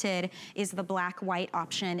limited is the black-white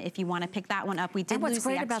option if you want to pick that one up. We did lose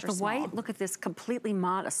the extra small. And what's great about the white, look at this, completely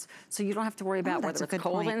modest. So you don't have to worry about whether it's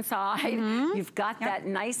cold inside. You've got that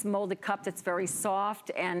nice molded cup that's very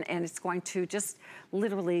soft, and it's going to just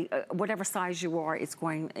literally, whatever size you are, it's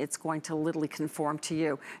going to literally conform to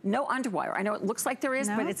you. No underwire. I know it looks like there is,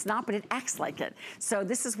 but it's not, but it acts like it. So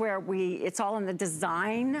this is where it's all in the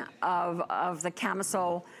design of the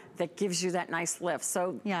camisole that gives you that nice lift.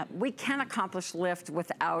 So we can accomplish lift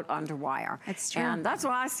without underwire. It's true. And that's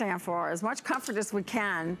what I stand for, as much comfort as we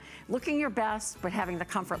can, looking your best, but having the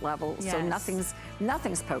comfort level so nothing's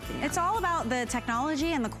poking you. It's all about the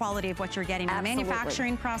technology and the quality of what you're getting. The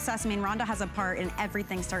manufacturing process, I mean, Rhonda has a part in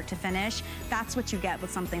everything start to finish. That's what you get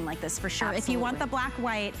with something like this for sure. Absolutely. If you want the black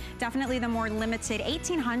white, definitely the more limited.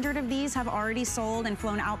 1,800 of these have already sold and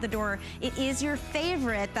flown out the door. It is your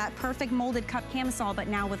favorite, that perfect molded cup camisole, but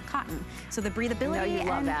now with cotton. So the breathability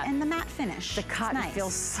and the matte finish. The cotton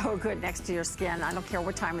feels so good next to your skin. I don't care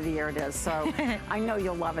what time of the year it is. So I know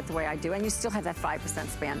you'll love it the way I do. And you still have that 5%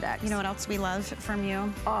 spandex. You know what else we love from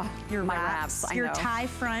you? Oh, your wraps. Your tie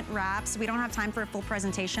front wraps. We don't have time for a full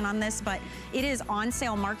presentation on this, but it is on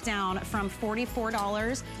sale, marked down from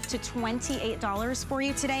 $44 to $28 for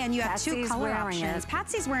you today. And you have two color options.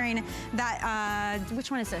 Patsy's wearing that,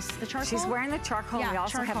 which one is this? The charcoal? She's wearing the charcoal. Yeah, we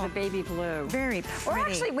also have the baby blue. Very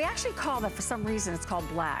pretty. We actually call that, for some reason, it's called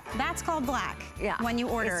black. That's called black. Yeah. When you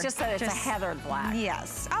order. It's just that it's a heathered black.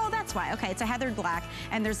 Yes. Oh, that's why. Okay, it's a heathered black,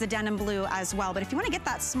 and there's the denim blue as well. But if you want to get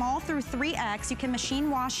that small through 3X, you can machine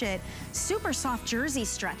wash it. Super soft jersey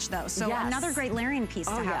stretch, though. So another great layering piece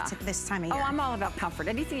to have this time of year. Oh, I'm all about comfort.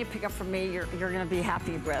 Anything you pick up from me, you're going to be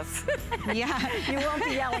happy with. Yeah. You won't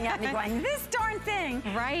be yelling at me going, this darn thing.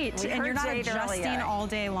 Right. And you're not adjusting all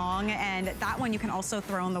day long. And that one you can also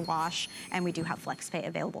throw in the wash. And we do have FlexPay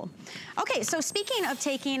available. Okay, so speaking of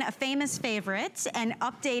taking a famous favorite and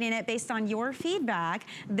updating it based on your feedback,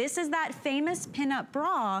 this is that famous pinup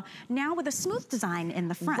bra, now with a smooth design in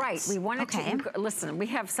the front. Right. We wanted to, listen, we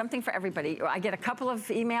have something for everybody. I get a couple of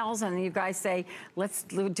emails and you guys say, let's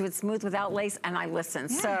do it smooth without lace, and I listen.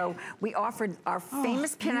 Yeah. So we offered our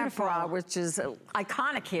famous pinup bra, which is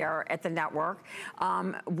iconic here at the network,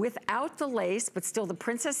 without the lace, but still the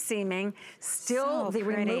princess seaming, still the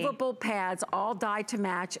removable pads, all dyed to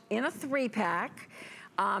match in a 3-pack.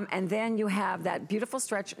 And then you have that beautiful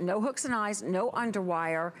stretch, no hooks and eyes, no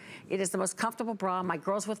underwire. It is the most comfortable bra. My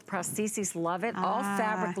girls with prostheses love it. All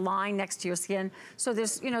fabric lined next to your skin. So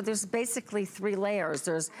there's, there's basically 3 layers.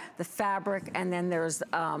 There's the fabric, and then there's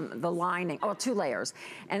the lining. Oh, 2 layers.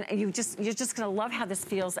 And you're just gonna love how this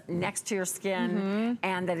feels next to your skin,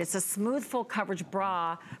 and that it's a smooth, full coverage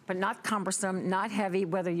bra, but not cumbersome, not heavy,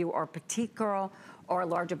 whether you are a petite girl or a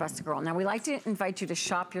larger busted girl. Now, we like to invite you to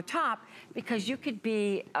shop your top, because you could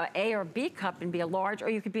be a A or B cup and be a large, or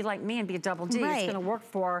you could be like me and be a double D. It's gonna work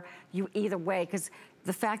for you either way, because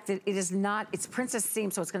the fact that it is not, it's princess seam,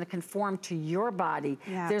 so it's gonna conform to your body.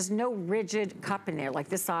 Yeah. There's no rigid cup in there, like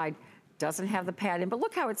this side doesn't have the pad in, but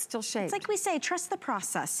look how it's still shaped. It's like we say, trust the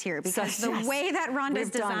process here, because the way that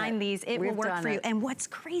Rhonda's designed these, it will work for you. And what's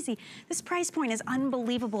crazy, this price point is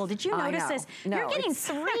unbelievable. Did you notice this? No, you're getting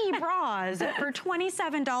 3 bras for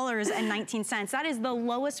 $27.19. That is the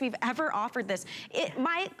lowest we've ever offered this.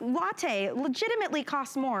 My latte legitimately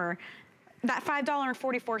costs more. That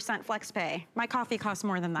 $5.44 FlexPay. My coffee costs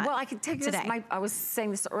more than that. Well, I can take this. I was saying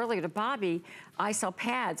this earlier to Bobby. I sell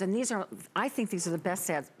pads, and these are, I think these are the best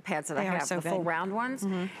pads that I have, the full round ones.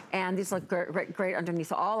 And these look great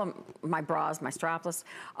underneath all of my bras, my strapless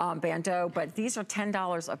bandeau, but these are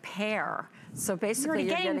 $10 a pair. So basically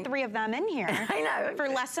you're getting 3 of them in here. I know. For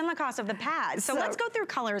less than the cost of the pads. So let's go through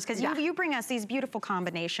colors, because you bring us these beautiful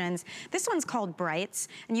combinations. This one's called Brights,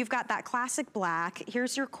 and you've got that classic black.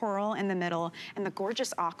 Here's your coral in the middle, and the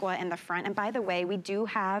gorgeous aqua in the front. And by the way, we do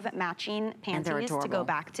have matching panties to go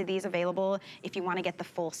back to these available if you want to get the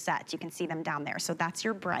full set. You can see them down there. So that's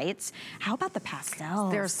your Brights. How about the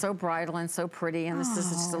pastels? They're so bridal and so pretty, and this is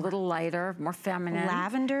just a little lighter, more feminine.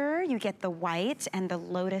 Lavender, you get the white and the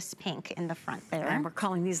lotus pink in the front there. And we're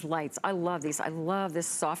calling these lights. I love these. I love this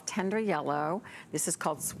soft, tender yellow. This is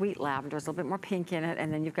called sweet lavender. There's a little bit more pink in it,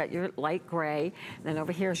 and then you've got your light gray. And then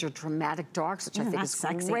over here is your dramatic darks, which I think is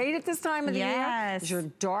great at this time of the year. There's your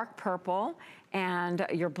dark purple, and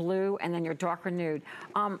your blue, and then your darker nude.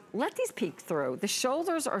 Let these peek through. The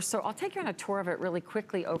shoulders are so, I'll take you on a tour of it really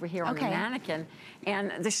quickly over here on the mannequin.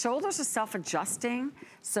 And the shoulders are self-adjusting,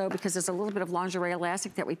 so because there's a little bit of lingerie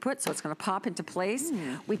elastic that we put, so it's gonna pop into place.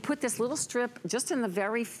 We put this little strip just in the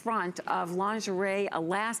very front of lingerie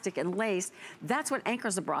elastic and lace. That's what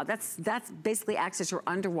anchors the bra. That's basically acts as your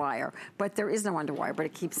underwire, but there is no underwire, but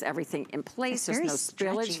it keeps everything in place. There's no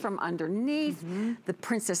spillage from underneath. The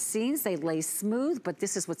princess seams, they lay smooth, but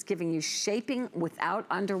this is what's giving you shaping without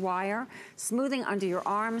underwire. Smoothing under your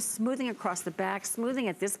arms, smoothing across the back, smoothing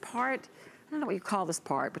at this part. I don't know what you call this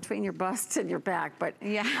part, between your bust and your back, but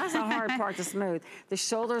that's a hard part to smooth. The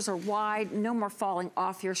shoulders are wide, no more falling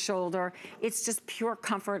off your shoulder. It's just pure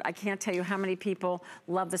comfort. I can't tell you how many people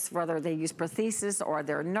love this, whether they use prosthesis or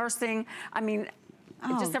they're nursing. I mean,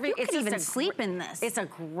 Oh, you could even sleep in this. It's a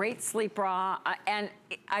great sleep bra, and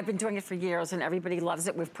I've been doing it for years, and everybody loves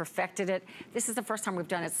it. We've perfected it. This is the first time we've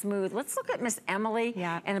done it smooth. Let's look at Miss Emily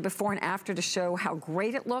and a before and after to show how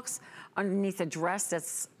great it looks underneath a dress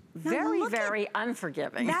that's very, very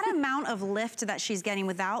unforgiving. That amount of lift that she's getting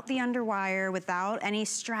without the underwire, without any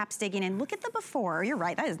straps digging in. Look at the before. You're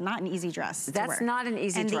right. That is not an easy dress to wear. That's not an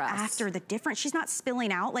easy dress. And the after, the difference. She's not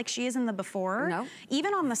spilling out like she is in the before. No.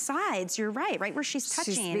 Even on the sides, you're right where she's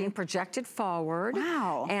touching. She's being projected forward.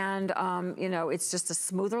 Wow. And, you know, it's just a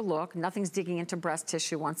smoother look. Nothing's digging into breast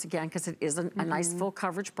tissue once again because it is a nice full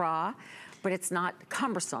coverage bra. But it's not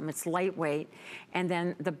cumbersome, it's lightweight. And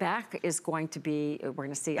then the back is going to be, we're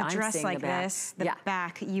gonna see, I'm seeing the back. A dress like this, the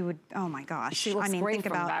back, you would, oh my gosh. She looks great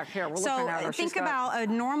from the back. Here, we're looking at her. Think about a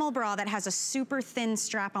normal bra that has a super thin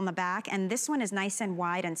strap on the back, and this one is nice and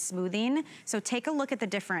wide and smoothing. So take a look at the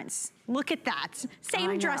difference. Look at that.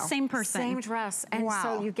 Same dress, same person. Same dress. And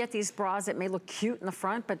so you get these bras that may look cute in the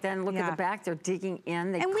front, but then look at the back, they're digging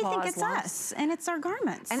in, and we think it's us, and it's our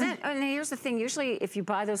garments. And then, and here's the thing, usually if you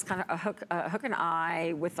buy those kind of hook and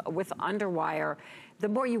eye with underwire, the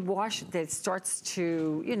more you wash it, it starts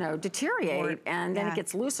to, you know, deteriorate, and then it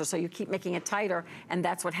gets looser. So you keep making it tighter, and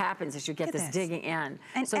that's what happens is you get this digging in.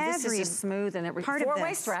 And so this is just smooth and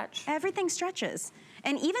four-way stretch. Everything stretches.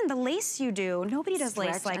 And even the lace you do, nobody does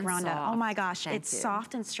lace like Rhonda. Oh my gosh, it's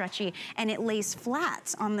soft and stretchy, and it lays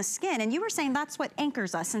flat on the skin. And you were saying that's what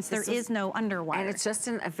anchors us, since there is no underwire. And it's just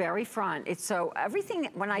in a very front. It's so everything,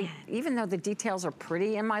 when even though the details are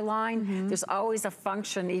pretty in my line, there's always a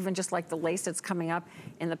function, even just like the lace that's coming up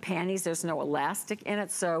in the panties, there's no elastic in it,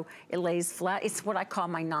 so it lays flat. It's what I call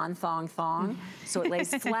my non-thong thong. So it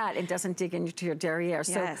lays flat, it doesn't dig into your derriere.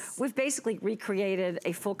 So we've basically recreated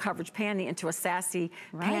a full coverage panty into a sassy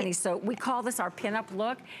panty. So we call this our pinup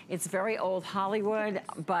look. It's very old Hollywood,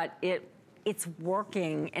 but it's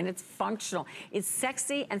working and it's functional. It's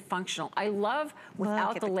sexy and functional. I love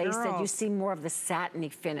without the lace that you see more of the satiny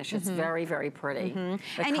finish. It's very, very pretty.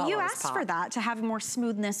 And you asked for that, to have more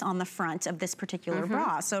smoothness on the front of this particular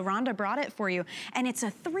bra. So Rhonda brought it for you, and it's a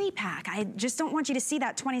 3-pack. I just don't want you to see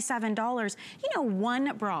that $27. You know,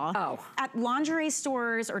 one bra at lingerie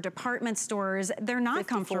stores or department stores, they're not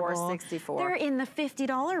comfortable. 64. They're in the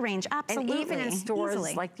 $50 range, absolutely. And even in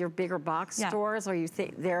stores like your bigger box stores, or you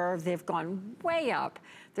think they've gone way up.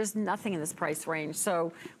 There's nothing in this price range.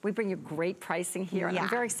 So we bring you great pricing here. And I'm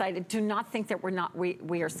very excited. Do not think that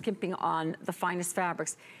we are skimping on the finest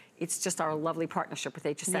fabrics. It's just our lovely partnership with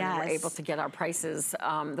HSN, and we're able to get our prices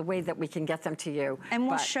the way that we can get them to you. And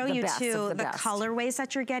we'll show you too the colorways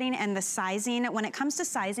that you're getting and the sizing. When it comes to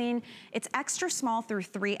sizing, it's extra small through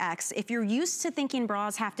 3X. If you're used to thinking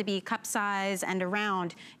bras have to be cup size and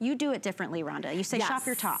around, you do it differently, Rhonda. You say shop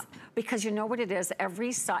your top. Because you know what it is,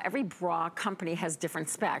 every bra company has different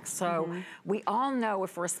specs. So we all know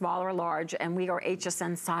if we're a small or a large, and we are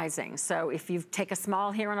HSN sizing. So if you take a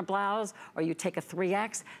small here on a blouse, or you take a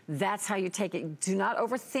 3X, that's how you take it. Do not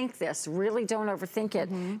overthink this. Really don't overthink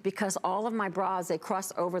it, because all of my bras, they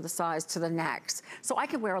cross over the size to the next. So I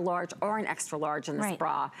could wear a large or an extra large in this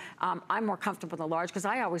bra. I'm more comfortable with a large because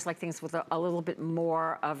I always like things with a little bit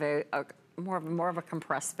more of more of a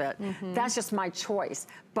compressed fit. That's just my choice.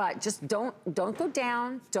 But just don't go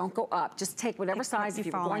down, don't go up. Just take whatever size. If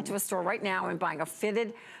you're going to a store right now and buying a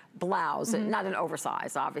fitted blouse, not an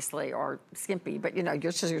oversized, obviously, or skimpy, but you know,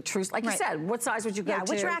 your true, like you said, what size would you go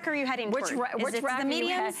to? Which rack are you heading which toward? Which rack the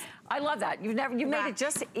mediums? I love that. You made it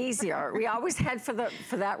just easier. We always head for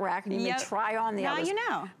that rack, and you may try on the others. Now you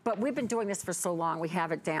know. But we've been doing this for so long, we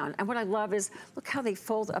have it down. And what I love is, look how they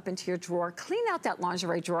fold up into your drawer. Clean out that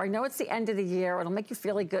lingerie drawer. I know it's the end of the year. It'll make you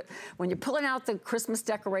feel good. When you're pulling out the Christmas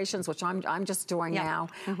decorations, which I'm just doing now.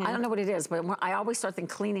 I don't know what it is, but I always start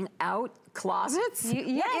thinking cleaning out closets? What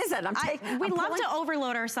is it? We love to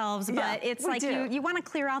overload ourselves, but it's like you want to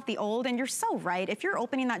clear out the old, and you're so right. If you're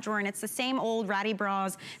opening that drawer and it's the same old ratty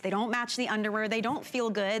bras, they don't match the underwear, they don't feel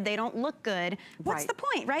good, they don't look good, what's the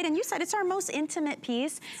point, right? And you said it's our most intimate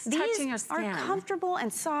piece. These are comfortable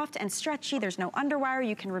and soft and stretchy. There's no underwire.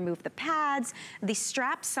 You can remove the pads. The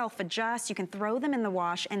straps self-adjust. You can throw them in the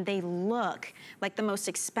wash, and they look like the most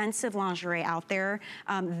expensive lingerie out there.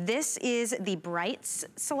 This is the Brights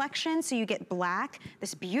selection, so you get black,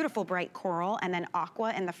 this beautiful bright coral, and then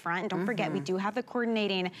aqua in the front. And don't forget, we do have the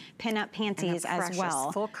coordinating pin-up panties as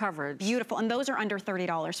well. Full coverage. Beautiful, and those are under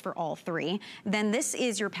 $30 for all three. Then this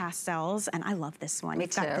is your pastels, and I love this one.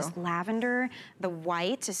 You've got this lavender, the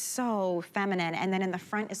white is so feminine, and then in the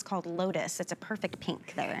front is called Lotus. It's a perfect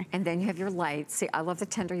pink there. And then you have your lights. See, I love the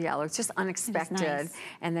tender yellow. It's just unexpected. Nice.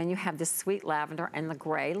 And then you have this sweet lavender and the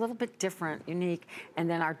gray, a little bit different, unique. And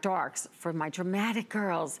then our darks for my dramatic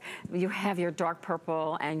girls. You have your dark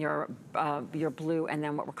purple and your blue, and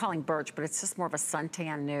then what we're calling birch, but it's just more of a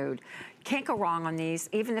suntan nude. Can't go wrong on these,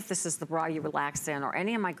 even if this is the bra you relax in, or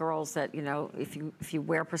any of my girls that, you know, if you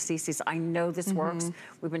wear prostheses, I know this works.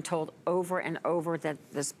 We've been told over and over that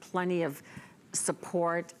there's plenty of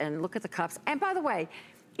support, and look at the cups. And by the way,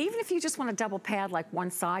 even if you just want a double pad like one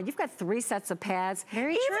side, you've got 3 sets of pads.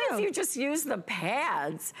 Very true. Even if you just use the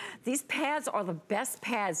pads, these pads are the best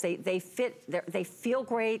pads. They fit, they feel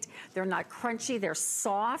great. They're not crunchy, they're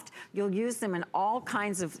soft. You'll use them in all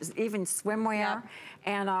kinds of, even swimwear. Yep.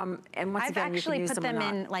 And once again, you can use them or not. I've actually put them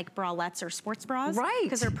in like bralettes or sports bras. Right.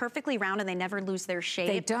 Because they're perfectly round and they never lose their shape.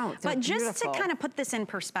 They don't. They're but just beautiful. to kind of put this in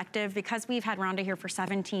perspective, because we've had Rhonda here for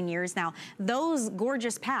 17 years now, those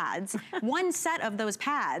gorgeous pads, one set of those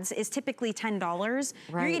pads is typically $10.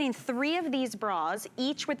 Right. You're getting 3 of these bras,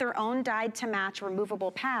 each with their own dyed to match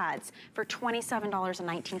removable pads for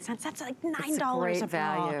 $27.19. That's like $9 a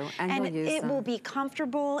value. bra. And it will be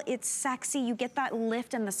comfortable, it's sexy, you get that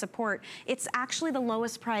lift and the support. It's actually the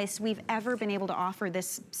lowest price we've ever been able to offer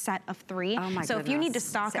this set of 3. Oh my so goodness. if you need to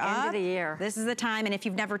stock up, end of the year. This is the time. And if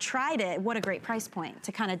you've never tried it, what a great price point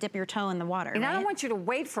to kind of dip your toe in the water. And right? I don't want you to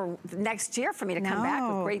wait for next year for me to come back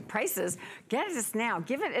with great prices. Get it now.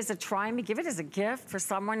 Give it as a try me. Give it as a gift for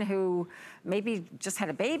someone who maybe just had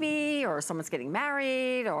a baby, or someone's getting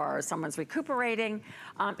married, or someone's recuperating.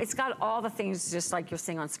 It's got all the things just like you're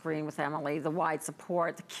seeing on screen with Emily, the wide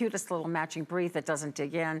support, the cutest little matching brief that doesn't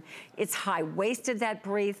dig in. It's high-waisted, that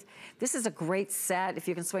brief. This is a great set if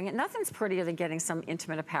you can swing it. Nothing's prettier than getting some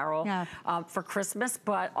intimate apparel for Christmas,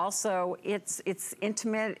 but also it's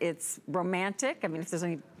intimate, it's romantic. I mean, if there's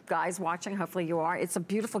any guys watching, hopefully you are. It's a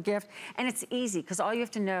beautiful gift, and it's easy, because all you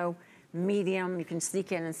have to know, medium, you can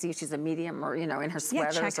sneak in and see if she's a medium, or, you know, in her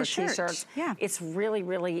sweaters or t-shirts. It's really,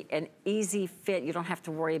 really an easy fit. You don't have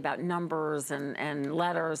to worry about numbers and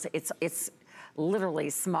letters. It's literally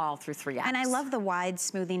small through 3X. And I love the wide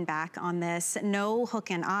smoothing back on this. No hook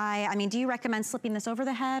and eye. I mean, do you recommend slipping this over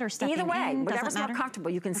the head or stepping in? Either way, whatever's more comfortable.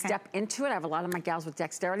 You can Okay. step into it. I have a lot of my gals with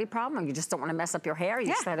dexterity problem, or you just don't want to mess up your hair. You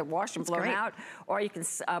just let it wash and blow out. Or you can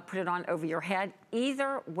put it on over your head.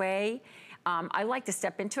 Either way, I like to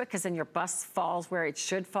step into it because then your bust falls where it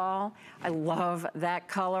should fall. I love that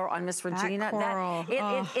color on Miss Regina. Coral.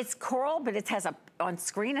 It's coral, but it has on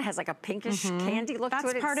screen, it has like a pinkish candy look to it.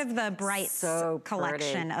 That's part of the Brights so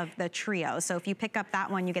collection of the trio. So if you pick up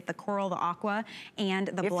that one, you get the coral, the aqua, and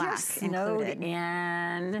the black included.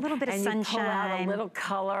 In, a little bit of sunshine. You pull out a little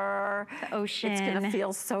color. The ocean. It's gonna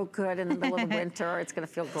feel so good in the middle of the winter. It's gonna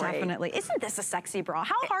feel great. Definitely. Isn't this a sexy bra?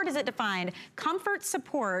 How hard is it to find comfort,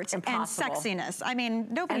 support, and sexiness? I mean,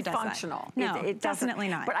 nobody does functional. that. No, it definitely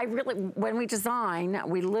not. But I really, when we design,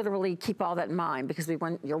 we literally keep all that in mind, because we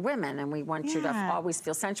want, you're women, and we want you to always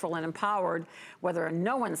feel sensual and empowered, whether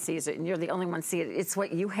no one sees it and you're the only one see it. It's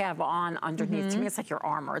what you have on underneath. To me, it's like your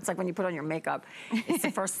armor. It's like when you put on your makeup. It's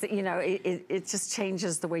the first thing, you know, it just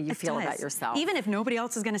changes the way you feel about yourself. Even if nobody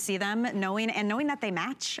else is going to see them, knowing that they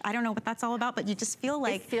match. I don't know what that's all about, but you just feel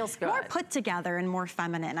like it feels good. More put together and more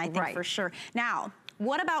feminine, I think, for sure. Now,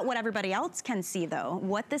 what about what everybody else can see, though?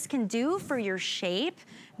 What this can do for your shape,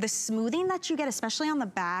 the smoothing that you get, especially on the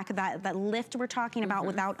back, that lift we're talking about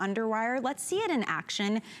without underwire. Let's see it in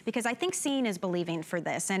action, because I think seeing is believing for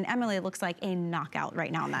this. And Emily looks like a knockout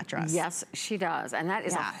right now in that dress. Yes, she does. And that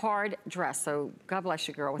is a hard dress. So God bless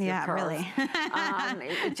you, girl, with your curves. Really.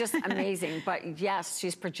 It's just amazing. But yes,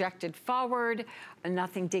 she's projected forward,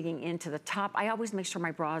 nothing digging into the top. I always make sure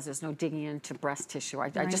my bras, there's no digging into breast tissue.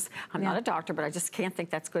 I'm not a doctor, but I just can't think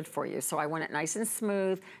that's good for you. So I want it nice and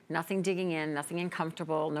smooth, nothing digging in, nothing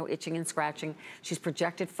uncomfortable, no itching and scratching. She's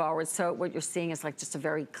projected forward. So what you're seeing is like just a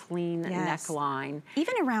very clean neckline.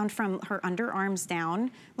 Even around from her underarms down,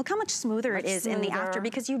 look how much smoother it is in the after,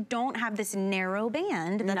 because you don't have this narrow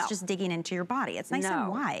band that's just digging into your body. It's nice and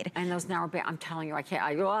wide. And those narrow bands, I'm telling you, I can't,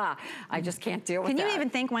 I just can't deal with that. Can you even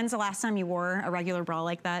think when's the last time you wore a regular bra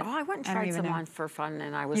like that? Oh, I went and tried some on for fun,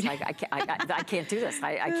 and I was like, I can't do this.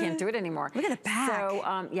 I can't do it anymore. Look at the back.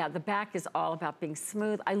 So, yeah, the back is all about being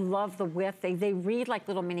smooth. I love the width. They read like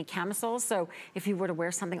little mini camisoles. So if you were to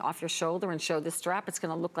wear something off your shoulder and show the strap, it's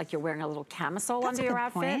gonna look like you're wearing a little camisole under your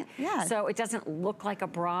outfit. Point. Yeah. So it doesn't look like a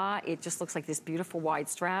bra. It just looks like this beautiful wide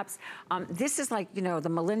straps. This is like, you know, the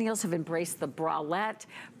millennials have embraced the bralette.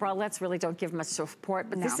 Bralettes really don't give much support,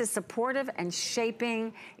 but this is supportive and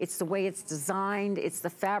shaping. It's the way it's designed. It's the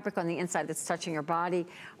fabric on the inside that's touching your body.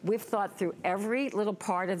 We've thought through every little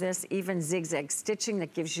part of this, even zigzag stitching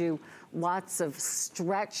that gives you lots of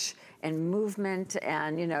stretch and movement,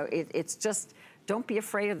 and you know, it's just, don't be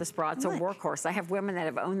afraid of this bra. It's a workhorse. I have women that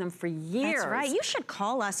have owned them for years. That's right. You should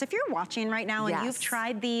call us. If you're watching right now and you've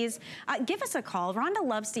tried these, give us a call. Rhonda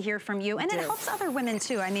loves to hear from you, and it helps other women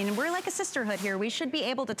too. I mean, we're like a sisterhood here. We should be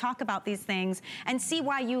able to talk about these things and see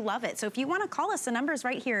why you love it. So if you want to call us, the number is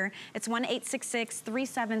right here. It's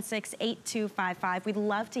 1-866-376-8255. We'd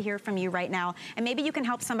love to hear from you right now. And maybe you can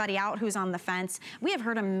help somebody out who's on the fence. We have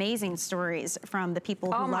heard amazing stories from the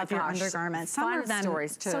people who love your undergarments. Some of them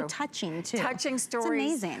stories too. So touching too. Touching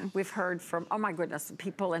stories. It's amazing. We've heard from, oh my goodness,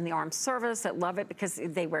 people in the armed service that love it because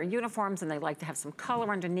they wear uniforms and they like to have some color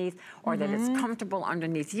underneath, or that it's comfortable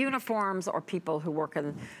underneath uniforms, or people who work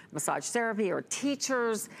in massage therapy, or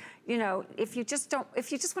teachers. You know, if you just want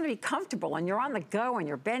to be comfortable and you're on the go and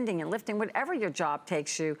you're bending and lifting, whatever your job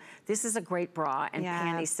takes you, this is a great bra and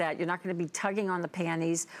panty set. You're not going to be tugging on the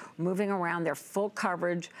panties, moving around. They're full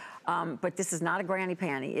coverage, but this is not a granny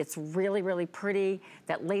panty. It's really, really pretty.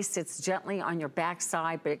 That lace sits gently on your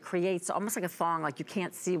backside, but it creates almost like a thong, like you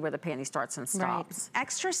can't see where the panty starts and stops. Right.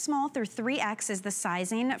 Extra small through 3X is the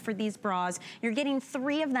sizing for these bras. You're getting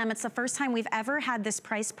 3 of them. It's the first time we've ever had this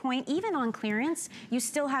price point. Even on clearance, you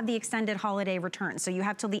still have the extended holiday return. So you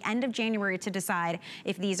have till the end of January to decide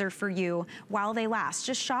if these are for you while they last.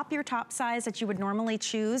 Just shop your top size that you would normally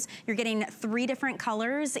choose. You're getting 3 different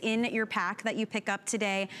colors in your pack that you pick up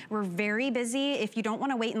today. We're very busy. If you don't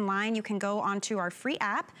want to wait in line, you can go onto our free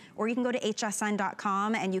app, or you can go to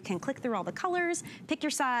hsn.com and you can click through all the colors, pick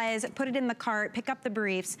your size, put it in the cart, pick up the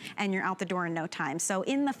briefs, and you're out the door in no time. So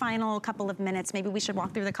in the final couple of minutes, maybe we should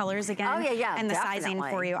walk through the colors again. Oh yeah, and the sizing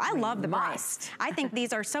for you. I love the briefs. I think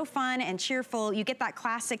these are so fun and cheerful. You get that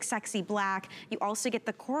classic sexy black. You also get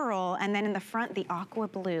the coral, and then in the front, the aqua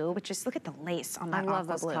blue, which is, look at the lace on that aqua blue. I love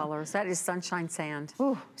those colors. That is sunshine sand.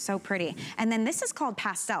 Ooh, so pretty. And then this is called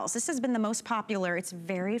pastels. This has been the most popular. It's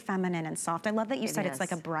very feminine and soft. I love that you said it's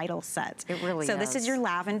like a bridal set. It really is. So this is your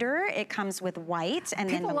lavender. It comes with white, and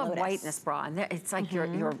then the lotus. People love white in this bra, and it's like your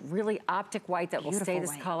really optic white that will stay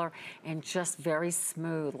this color, and just very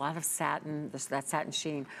smooth. A lot of satin, that satin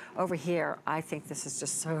sheen. Over here, I think this is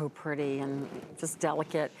just so pretty and just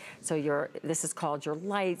delicate. So this is called your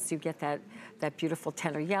lights. You get that beautiful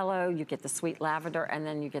tender yellow, you get the sweet lavender, and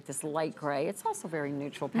then you get this light gray. It's also very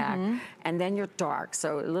neutral pack. And then your dark,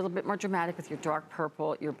 so a little bit more dramatic with your dark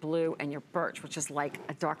purple, your blue, and your birch, which is like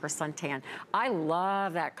a darker suntan. I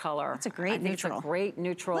love that color. It's a great neutral. It's a great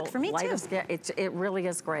neutral. Look, for me too. It really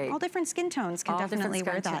is great. All different skin tones can definitely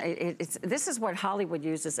wear that. This is what Hollywood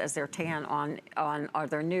uses as their tan or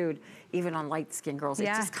their nude, even on light skin girls. It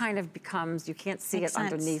just kind of becomes, you can't see it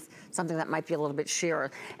underneath something that might be a little bit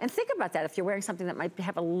sheerer. And think about that, if you're wearing something that might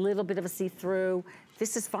have a little bit of a see-through,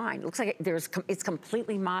 this is fine. It looks like it's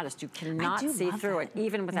completely modest. You cannot see through it,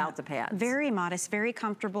 even without the pads. Very modest, very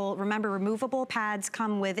comfortable. Remember, removable pads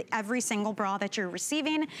come with every single bra that you're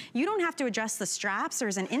receiving. You don't have to adjust the straps.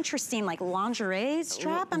 There's an interesting like lingerie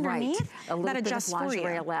strap underneath that adjusts for you.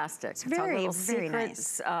 Lingerie elastic. It's very, very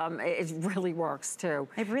nice. It really works too.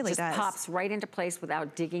 It really does. Just pops right into place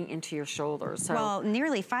without digging into your shoulders. So, well,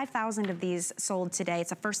 nearly 5,000 of these sold today. It's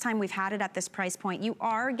the first time we've had it at this price point. You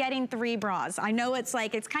are getting 3 bras. I know it's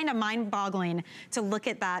kind of mind-boggling to look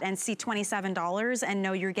at that and see $27 and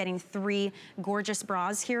know you're getting 3 gorgeous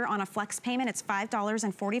bras here on a flex payment. It's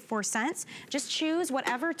 $5.44. Just choose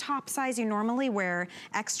whatever top size you normally wear,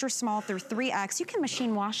 extra small through 3X. You can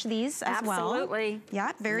machine wash these as well. Absolutely.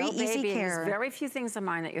 Yeah, very easy care. There's very few things of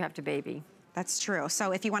mine that you have to baby. That's true.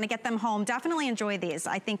 So if you want to get them home, definitely enjoy these.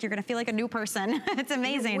 I think you're going to feel like a new person. It's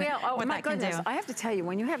amazing what that can do. I have to tell you,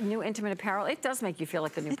 when you have new intimate apparel, it does make you feel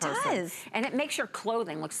like a new person. It does. And it makes your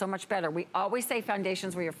clothing look so much better. We always say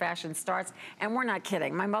foundation's where your fashion starts, and we're not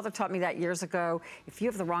kidding. My mother taught me that years ago. If you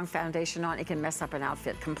have the wrong foundation on, it can mess up an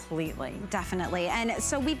outfit completely. Definitely. And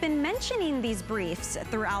so we've been mentioning these briefs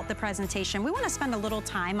throughout the presentation. We want to spend a little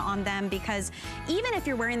time on them because even if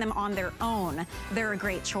you're wearing them on their own, they're a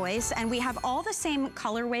great choice. And we have all the same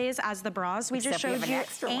colorways as the bras we just showed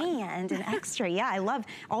you, and an extra. Yeah, I love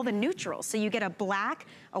all the neutrals. So you get a black,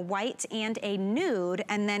 a white, and a nude,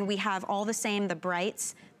 and then we have all the same, the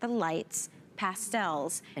brights, the lights,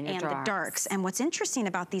 pastels and the darks. darks. And what's interesting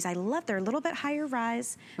about these, I love, they're a little bit higher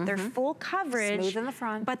rise. They're full coverage. Smooth in the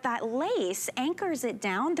front. But that lace anchors it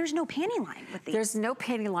down. There's no panty line with these. There's no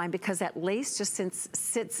panty line because that lace just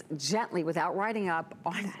sits gently without riding up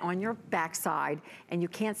on your backside, and you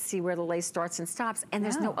can't see where the lace starts and stops. And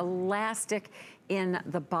there's no elastic in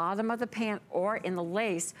the bottom of the pant or in the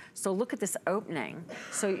lace. So look at this opening.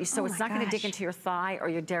 So it's not gonna dig into your thigh or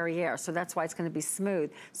your derriere. So that's why it's gonna be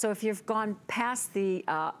smooth. So if you've gone past the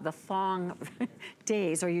thong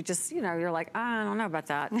days, or you just, you're like, I don't know about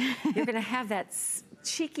that. You're gonna have that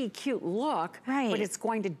cheeky, cute look, but it's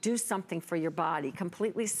going to do something for your body.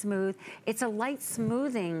 Completely smooth. It's a light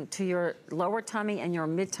smoothing to your lower tummy and your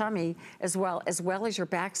mid-tummy as well as your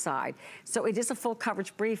backside. So it is a full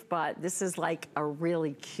coverage brief, but this is like a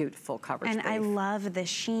really cute full coverage brief. I love the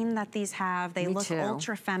sheen that these have. They look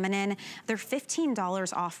ultra feminine. They're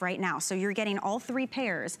 $15 off right now. So you're getting all 3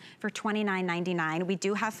 pairs for $29.99. We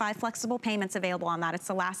do have 5 flexible payments available on that. It's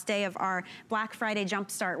the last day of our Black Friday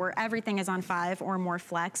Jumpstart where everything is on 5 or more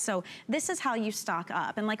flex. So this is how you stock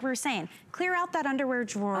up. And like we were saying, clear out that underwear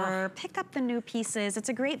drawer, pick up the new pieces. It's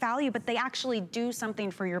a great value, but they actually do something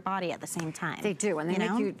for your body at the same time. They do, and they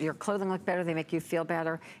make your clothing look better. They make you feel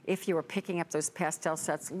better. If you are picking up those pastel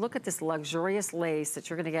sets, look at this luxurious lace that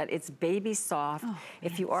you're gonna get. It's baby soft.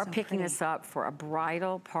 If you are picking this up for a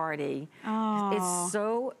bridal party, it's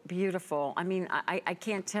so beautiful. I mean, I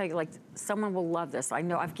can't tell you, like, someone will love this. I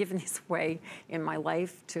know I've given these away in my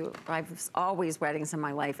life I've always weddings in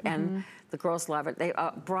my life, and the girls love it. They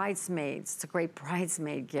bridesmaids, it's a great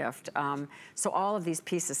bridesmaid gift. So all of these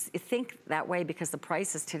pieces, think that way because the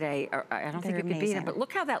prices today, I don't think you could beat it, but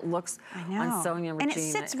look how that looks on Sonia and Regina. And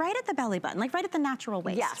it sits right at the belly button, like right at the natural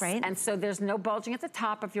waist, right? And so there's no bulging at the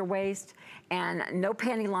top of your waist and no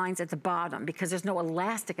panty lines at the bottom because there's no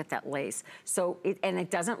elastic at that lace. So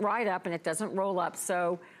it doesn't ride up and it doesn't roll up.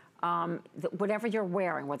 So whatever you're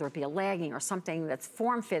wearing, whether it be a legging or something that's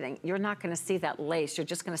form-fitting, you're not gonna see that lace. You're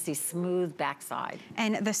just gonna see smooth backside.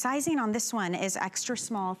 And the sizing on this one is extra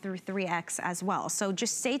small through 3X as well. So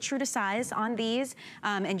just stay true to size on these,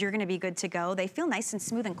 and you're gonna be good to go. They feel nice and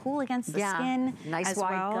smooth and cool against the skin nice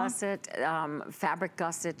wide gusset, fabric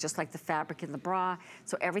gusset, just like the fabric in the bra.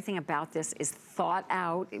 So everything about this is thought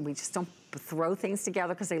out. We just don't throw things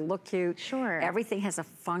together because they look cute. Sure. Everything has a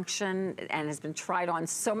function and has been tried on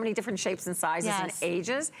so many different shapes and sizes and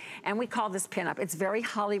ages. And we call this pinup. It's very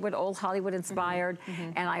Hollywood, old Hollywood inspired.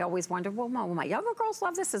 And I always wonder, well, will my younger girls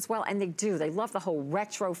love this as well? And they do. They love the whole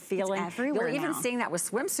retro feeling. It's everywhere You're even now. seeing that with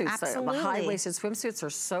swimsuits. Absolutely. The high-waisted swimsuits are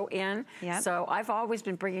so in. So I've always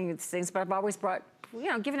been bringing these things, but I've always brought,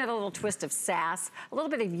 giving it a little twist of sass, a little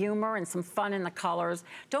bit of humor and some fun in the colors.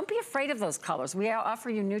 Don't be afraid of those colors. We offer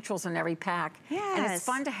you neutrals in every pack. And it's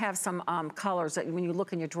fun to have some colors that when you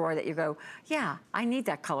look in your drawer that you go, yeah, I need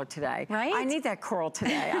that color today. Right? I need that coral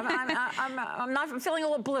today. I'm feeling a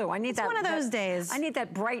little blue. I need that. It's one of those days. I need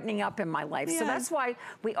that brightening up in my life. So that's why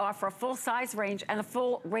we offer a full size range and a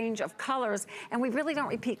full range of colors. And we really don't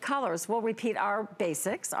repeat colors. We'll repeat our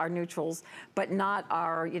basics, our neutrals, but not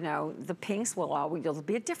our, the pinks will always, it'll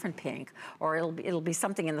be a different pink, or it'll be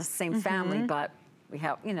something in the same family, but we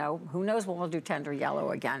have, who knows when we'll do tender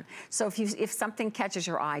yellow again. So if something catches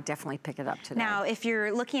your eye, definitely pick it up today. Now, if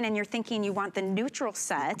you're looking and you're thinking you want the neutral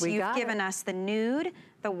set, you've given us the nude,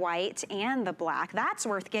 the white, and the black. That's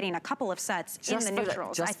worth getting a couple of sets in the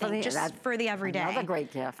neutrals, I think, just for the everyday. Another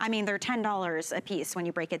great gift. I mean, they're $10 a piece when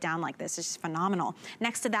you break it down like this. It's just phenomenal.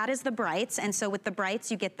 Next to that is the brights, and so with the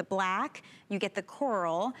brights, you get the black, you get the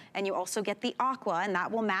coral, and you also get the aqua, and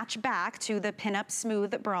that will match back to the pinup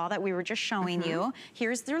smooth bra that we were just showing you.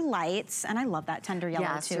 Here's their lights, and I love that tender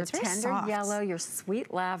yellow too. Your it's very tender soft. yellow, your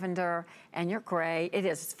sweet lavender, and your gray.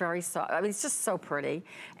 It's very soft. I mean, it's just so pretty.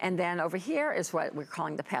 And then over here is what we're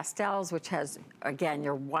calling the pastels, which has, again,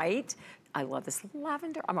 your white. I love this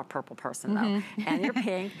lavender. I'm a purple person though. And your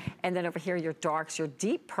pink. And then over here, your darks, your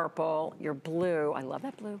deep purple, your blue. I love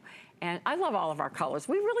that blue. And I love all of our colors.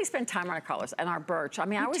 We really spend time on our colors and our birch. I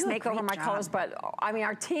mean, I always make over my colors, but I mean,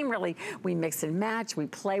 our team really, we mix and match, we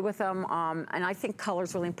play with them. And I think color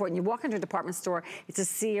is really important. You walk into a department store, it's a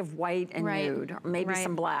sea of white and nude, or maybe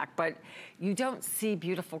some black, but you don't see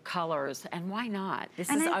beautiful colors. And why not? This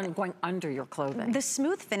is going under your clothing. The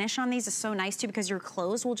smooth finish on these is so nice too because your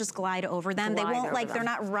clothes will just glide over them. They won't they're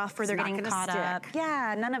not rough or they're getting caught up.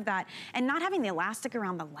 Yeah, none of that. And not having the elastic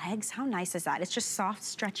around the legs, how nice is that? It's just soft,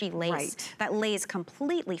 stretchy lace that lays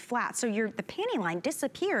completely flat. So the panty line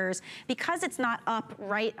disappears because it's not up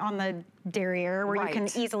right on the derriere where you can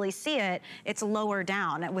easily see it. It's lower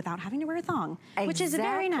down without having to wear a thong, which is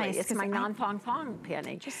very nice. It's my non-thong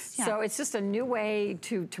panty. So it's just just a new way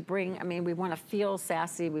to bring, I mean, we want to feel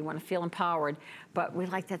sassy, we want to feel empowered, but we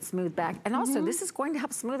like that smooth back. And also, this is going to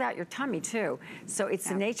help smooth out your tummy too. So it's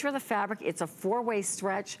the nature of the fabric. It's a 4-way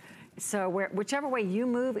stretch. So whichever way you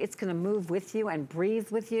move, it's gonna move with you and breathe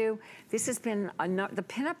with you. This has been, the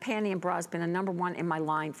pinup panty and bra has been a #1 in my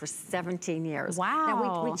line for 17 years. Wow.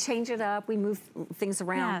 Now we change it up, we move things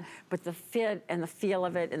around, but the fit and the feel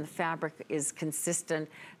of it and the fabric is consistent.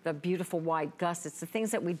 The beautiful wide gussets, the things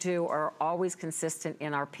that we do are always consistent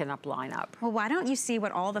in our pinup lineup. Well, why don't you see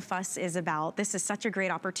what all the fuss is about? This is such a great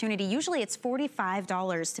opportunity. Usually it's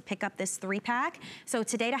 $45 to pick up this 3-pack. So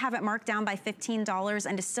today to have it marked down by $15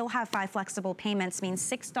 and to still have 5 flexible payments means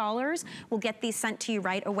 $6. We'll get these sent to you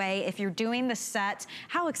right away. If you're doing the set,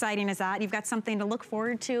 how exciting is that? You've got something to look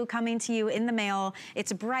forward to coming to you in the mail.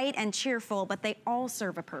 It's bright and cheerful, but they all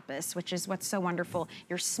serve a purpose, which is what's so wonderful.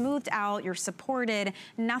 You're smoothed out, you're supported,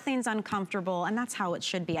 nothing's uncomfortable, and that's how it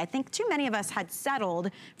should be. I think too many of us had settled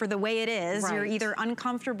for the way it is. You're either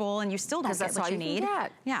uncomfortable and you still don't get what you need.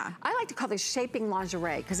 Yeah. I like to call this shaping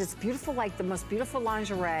lingerie because it's beautiful, like the most beautiful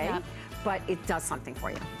lingerie, but it does something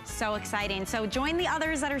for you. So exciting. So join the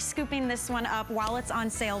others that are scooping this one up while it's on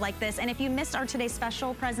sale like this. And if you missed our today's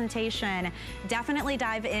special presentation, definitely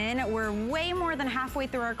dive in. We're way more than halfway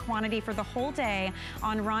through our quantity for the whole day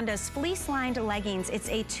on Rhonda's fleece-lined leggings. It's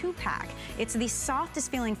a 2-pack. It's the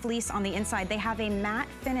softest feeling fleece on the inside. They have a matte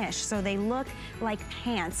finish, so they look like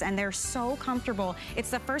pants, and they're so comfortable.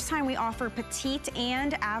 It's the first time we offer petite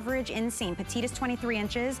and average inseam. Petite is 23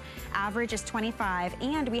 inches, average is 25,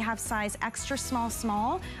 and we have size extra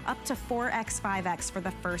small up to 4X, 5X for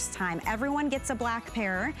the first time. Everyone gets a black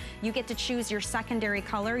pair. You get to choose your secondary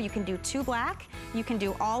color. You can do 2 black, you can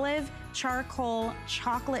do olive, charcoal,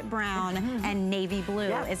 chocolate brown, and navy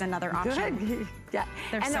blue is another option. Good. Yeah,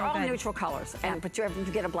 they're all neutral colors, but you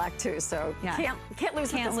get a black too, so can't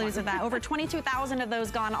lose with that. Over 22,000 of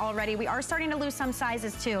those gone already. We are starting to lose some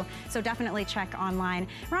sizes too, so definitely check online.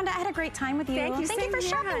 Rhonda, I had a great time with you. Thank you for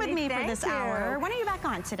shopping with me for this hour. When are you back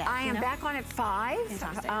on today? I am back on at 5.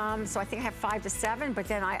 Fantastic. So I think I have 5 to 7, but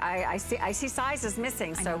then I see sizes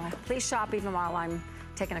missing, so please shop even while I'm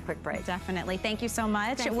taking a quick break. Definitely. Thank you so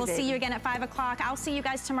much. We'll see you again at 5 o'clock. I'll see you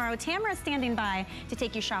guys tomorrow. Tamara's standing by to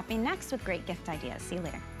take you shopping next with great gift ideas. See you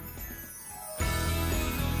later.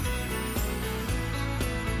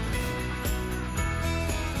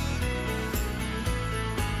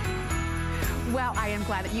 Well, I am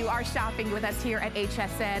glad that you are shopping with us here at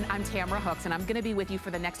HSN. I'm Tamara Hooks, and I'm going to be with you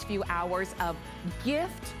for the next few hours of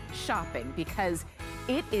gift shopping because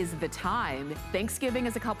it is the time. Thanksgiving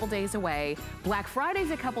is a couple days away. Black Friday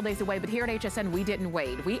is a couple days away, but here at HSN, we didn't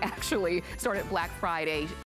wait. We actually started Black Friday